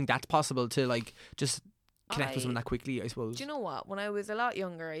 Like, do you think that's possible to like just connect with someone that quickly? I suppose. Do you know what? When I was a lot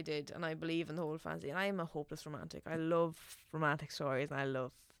younger, I did, and I believe in the whole fantasy. And I am a hopeless romantic. I love romantic stories, and I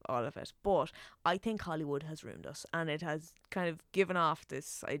love all of it. But I think Hollywood has ruined us, and it has kind of given off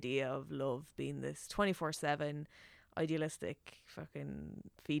this idea of love being this 24/7 idealistic, fucking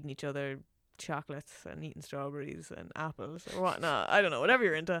feeding each other chocolates and eating strawberries and apples or whatnot. I don't know, whatever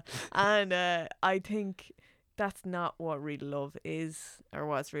you're into. And I think that's not what real love is or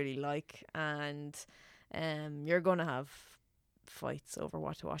what it's really like. And you're gonna have fights over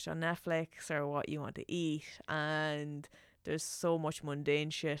what to watch on Netflix or what you want to eat, and there's so much mundane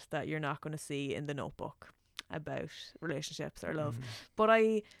shit that you're not going to see in The Notebook about relationships or love. But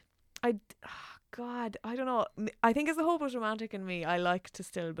God, I don't know. I think as a hopeless romantic in me, I like to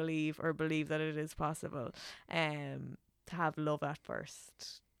still believe that it is possible to have love at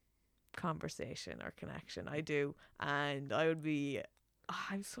first conversation or connection. I do. And I would be...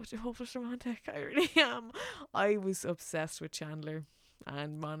 I'm such a hopeless romantic. I really am. I was obsessed with Chandler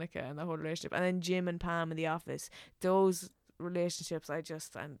and Monica and the whole relationship, and then Jim and Pam in The Office. Those relationships, I'm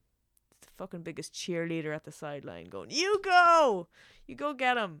the fucking biggest cheerleader at the sideline going, you go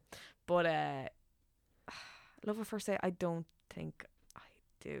get him. But love at first sight, I don't think I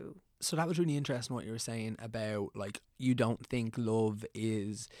do. So that was really interesting what you were saying about like you don't think love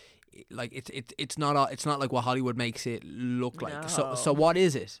is like it's not like what Hollywood makes it look like. No. So what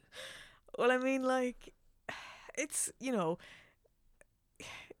is it? Well, I mean, like, it's, you know,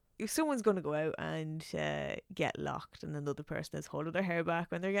 if someone's going to go out and get locked and another person is holding their hair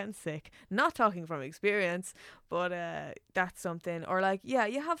back when they're getting sick, not talking from experience, but that's something. Or like, yeah,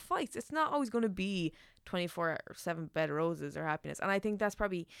 you have fights. It's not always going to be 24/7 bed of roses or happiness. And I think that's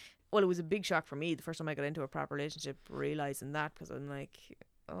probably, well, it was a big shock for me the first time I got into a proper relationship, realising that, because I'm like,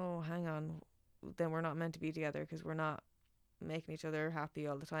 oh, hang on, then we're not meant to be together because we're not making each other happy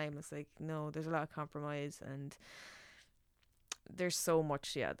all the time. It's like, no, there's a lot of compromise, and there's so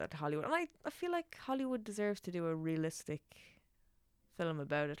much, that Hollywood, and I feel like Hollywood deserves to do a realistic film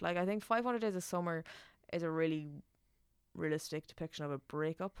about it. Like, I think 500 Days of Summer is a really realistic depiction of a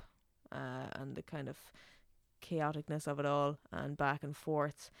breakup, and the kind of chaoticness of it all and back and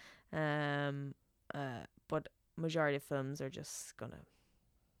forth. But majority of films are just gonna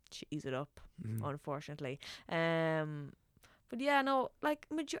cheese it up, unfortunately. But yeah, no, like,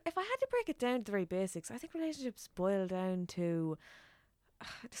 if I had to break it down to the very basics, I think relationships boil down to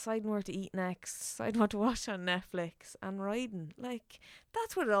deciding where to eat next, deciding what to watch on Netflix, and riding. Like,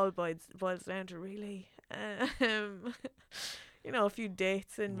 that's what it all boils down to, really. You know, a few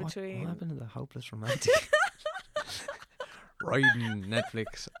dates in between. What happened to the hopeless romantic? Riding,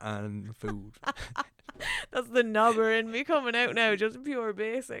 Netflix, and food. That's the knobber in me coming out now, just pure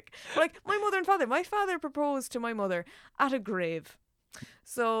basic. Like, my mother and father. My father proposed to my mother at a grave.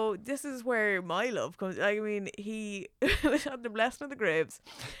 So this is where my love comes. I mean, he had the blessing of the graves,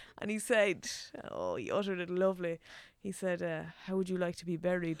 and he said, oh, he uttered it lovely. He said, how would you like to be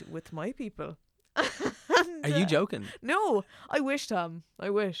buried with my people? And, Are you joking? No, I wish, Tom. I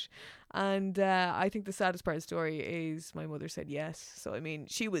wish. And I think the saddest part of the story is my mother said yes. So, I mean,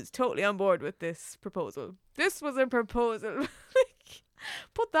 she was totally on board with this proposal. This was a proposal. Like,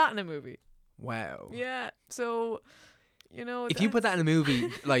 put that in a movie. Wow. Yeah. So, you know, if you put that in a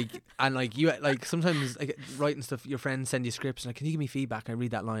movie, like, and like you, like, sometimes like writing stuff, your friends send you scripts and like, can you give me feedback? I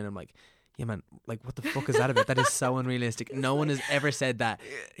read that line, I'm like, yeah, man, like, what the fuck is that about? That is so unrealistic. No one has ever said that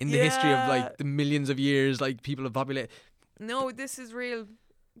in the history of like the millions of years, like, people have populated. No, this is real,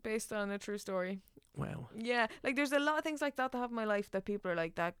 based on a true story. Wow. Yeah, like, there's a lot of things like that have in my life that people are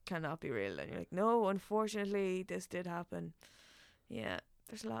like, that cannot be real, and you're like, no, unfortunately this did happen. Yeah,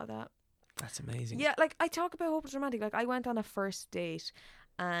 there's a lot of that. That's amazing. Yeah, like I talk about hopeless romantic. Like I went on a first date,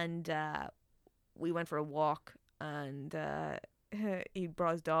 and we went for a walk, and he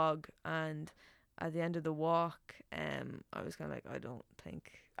brought his dog, and at the end of the walk, I was kind of like, I don't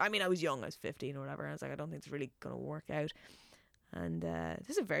think. I mean, I was young. I was 15 or whatever. And I was like, I don't think it's really gonna work out. And this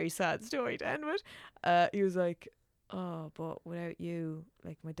is a very sad story to end with. He was like, oh, but without you,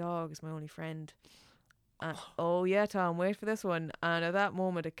 like my dog is my only friend. And, oh yeah, Tom, wait for this one. And at that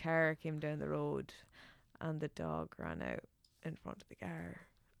moment, a car came down the road, and the dog ran out in front of the car.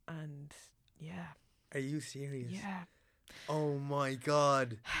 And yeah. Are you serious? Yeah. Oh my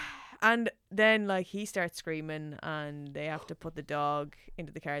God. And then like he starts screaming, and they have to put the dog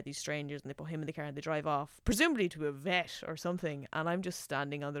into the car, these strangers, and they put him in the car and they drive off, presumably to a vet or something. And I'm just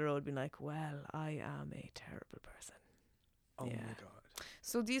standing on the road being like, well, I am a terrible person. Oh Yeah. my God.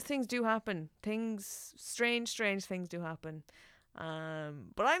 So these things do happen. Things, strange things do happen.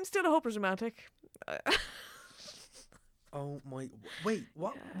 But I'm still a hopeless romantic. Oh my. Wait,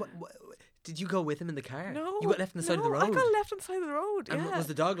 what? Yeah. What? Did you go with him in the car? No. You got left on the side of the road? I got left on the side of the road, And yeah. was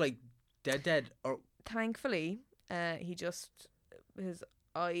the dog like dead? Or Thankfully, he just, his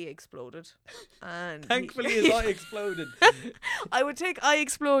eye exploded. And thankfully his eye exploded. I would take eye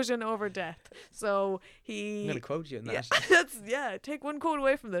explosion over death. So he... I'm going to quote you on that. Take one quote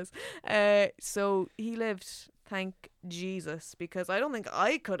away from this. So he lived, thank Jesus, because I don't think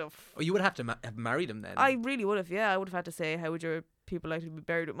I could have... Oh, you would have to have married him then. I really would have, yeah. I would have had to say, how would your people like to be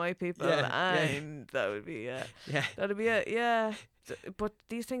buried with my people? And that would be, yeah. That would be it, yeah. But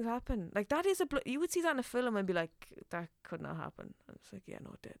these things happen. Like, that is you would see that in a film and be like, that could not happen. And it's like, yeah,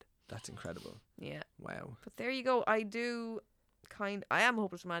 no, it did. That's incredible. Yeah. Wow. But there you go. I am a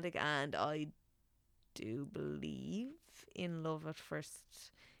hopeless romantic, and I do believe in love at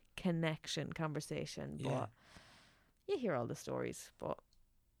first conversation. Yeah. But you hear all the stories. But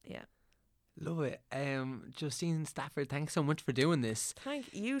yeah. Love it. Justine Stafford, thanks so much for doing this.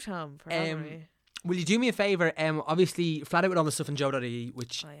 Thank you, Tom, for having me. Will you do me a favour? Obviously, flat out with all the stuff on Joe.ie,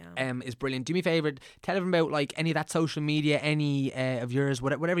 which I am. is brilliant. Do me a favour, tell everyone about like any of that social media, any of yours,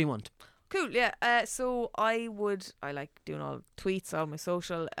 whatever you want. Cool, yeah. So I like doing all tweets, all my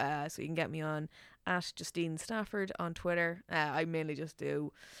social. So you can get me on at Justine Stafford on Twitter. I mainly just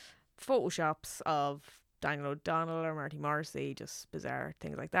do photoshops of Daniel O'Donnell or Marty Morrissey, just bizarre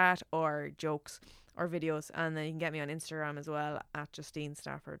things like that, or jokes or videos. And then you can get me on Instagram as well at Justine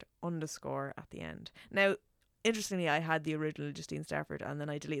Stafford _ at the end. Now, interestingly, I had the original Justine Stafford, and then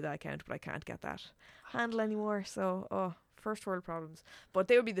I deleted that account, but I can't get that handle anymore. So, first world problems. But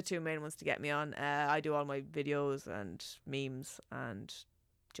they would be the two main ones to get me on. I do all my videos and memes and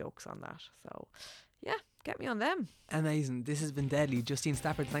jokes on that. So, yeah, get me on them. Amazing. This has been deadly. Justine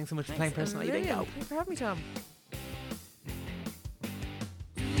Stafford, thanks so much for playing Personality Bingo. Thanks for having me, Tom.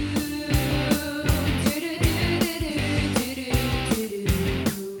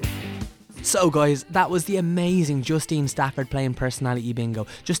 So guys, that was the amazing Justine Stafford playing Personality Bingo.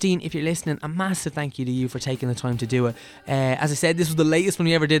 Justine, if you're listening, a massive thank you to you for taking the time to do it. As I said, this was the latest one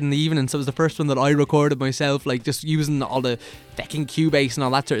we ever did in the evening, so it was the first one that I recorded myself, like just using all the fecking Cubase and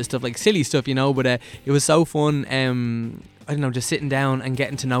all that sort of stuff, like silly stuff, you know, but it was so fun. I don't know, just sitting down and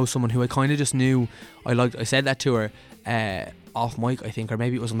getting to know someone who I kind of just knew I liked. I said that to her off mic, I think, or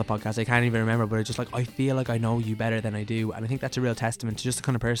maybe it was on the podcast, I can't even remember, but it's just like, I feel like I know you better than I do, and I think that's a real testament to just the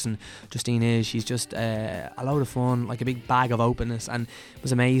kind of person Justine is. She's just a load of fun, like a big bag of openness, and it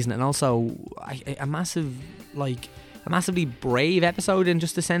was amazing. And also a massively brave episode, in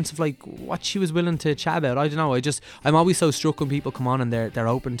just the sense of like what she was willing to chat about. I don't know, I'm always so struck when people come on and they're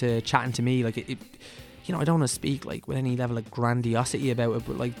open to chatting to me, like it you know, I don't want to speak like with any level of grandiosity about it,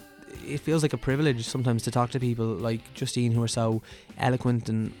 but like it feels like a privilege sometimes to talk to people like Justine, who are so eloquent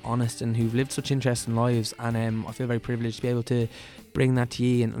and honest and who've lived such interesting lives, and I feel very privileged to be able to bring that to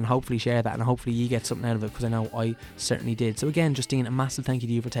you and hopefully share that, and hopefully you get something out of it, because I know I certainly did. So again, Justine, a massive thank you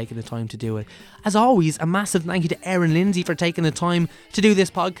to you for taking the time to do it. As always, a massive thank you to Erin Lindsay for taking the time to do this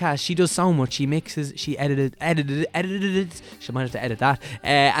podcast. She does so much. She mixes, she edited, she might have to edit that,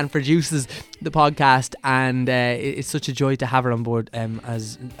 and produces the podcast, and it's such a joy to have her on board.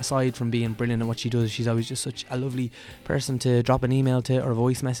 As aside from being brilliant at what she does, she's always just such a lovely person to drop an email to or a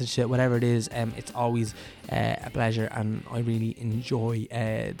voice message to, whatever it is. It's always a pleasure, and I really enjoy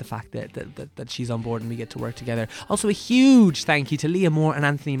the fact that she's on board and we get to work together. Also, a huge thank you to Leah Moore and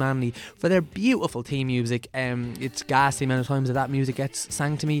Anthony Manley for their beautiful theme music. It's gas the amount of times that music gets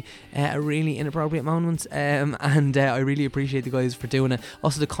sang to me at really inappropriate moments, and I really appreciate the guys for doing it.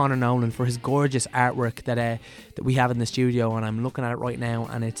 Also to Connor Nolan for his gorgeous artwork that we have in the studio, and I'm looking at it right now,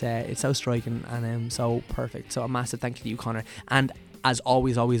 and it's so striking and so perfect. So a massive thank you to you, Connor. And as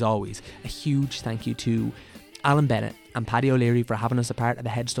always, a huge thank you to Alan Bennett and Paddy O'Leary for having us a part of the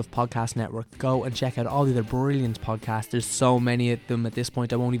Head Stuff Podcast Network. Go and check out all the other brilliant podcasts. There's so many of them at this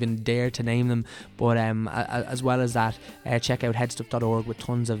point, I won't even dare to name them. But as well as that, check out headstuff.org with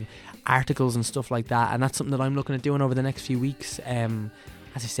tons of articles and stuff like that. And that's something that I'm looking at doing over the next few weeks.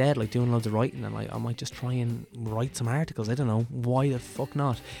 As I said, like doing loads of writing, and I might just try and write some articles. I don't know, why the fuck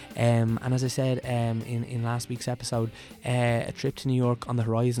not? And as I said in last week's episode, a trip to New York on the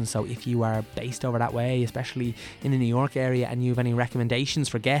horizon. So if you are based over that way, especially in the New York area, and you have any recommendations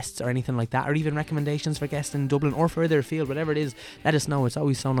for guests or anything like that, or even recommendations for guests in Dublin or further afield, whatever it is, let us know. It's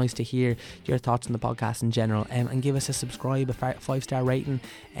always so nice to hear your thoughts on the podcast in general, and give us a subscribe, a 5-star rating,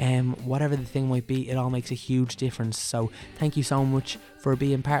 whatever the thing might be. It all makes a huge difference. So thank you so much for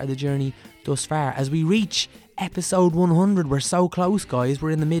being part of the journey thus far. As we reach episode 100, we're so close, guys.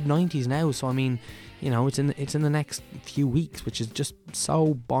 We're in the mid-90s now, so I mean, you know, it's in the next few weeks, which is just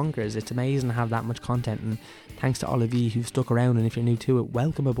so bonkers. It's amazing to have that much content, and thanks to all of you who've stuck around. And if you're new to it,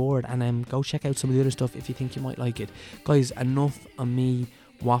 welcome aboard, and go check out some of the other stuff if you think you might like it. Guys, enough of me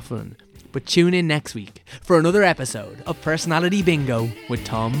waffling, but tune in next week for another episode of Personality Bingo with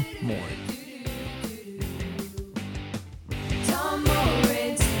Tom Moore.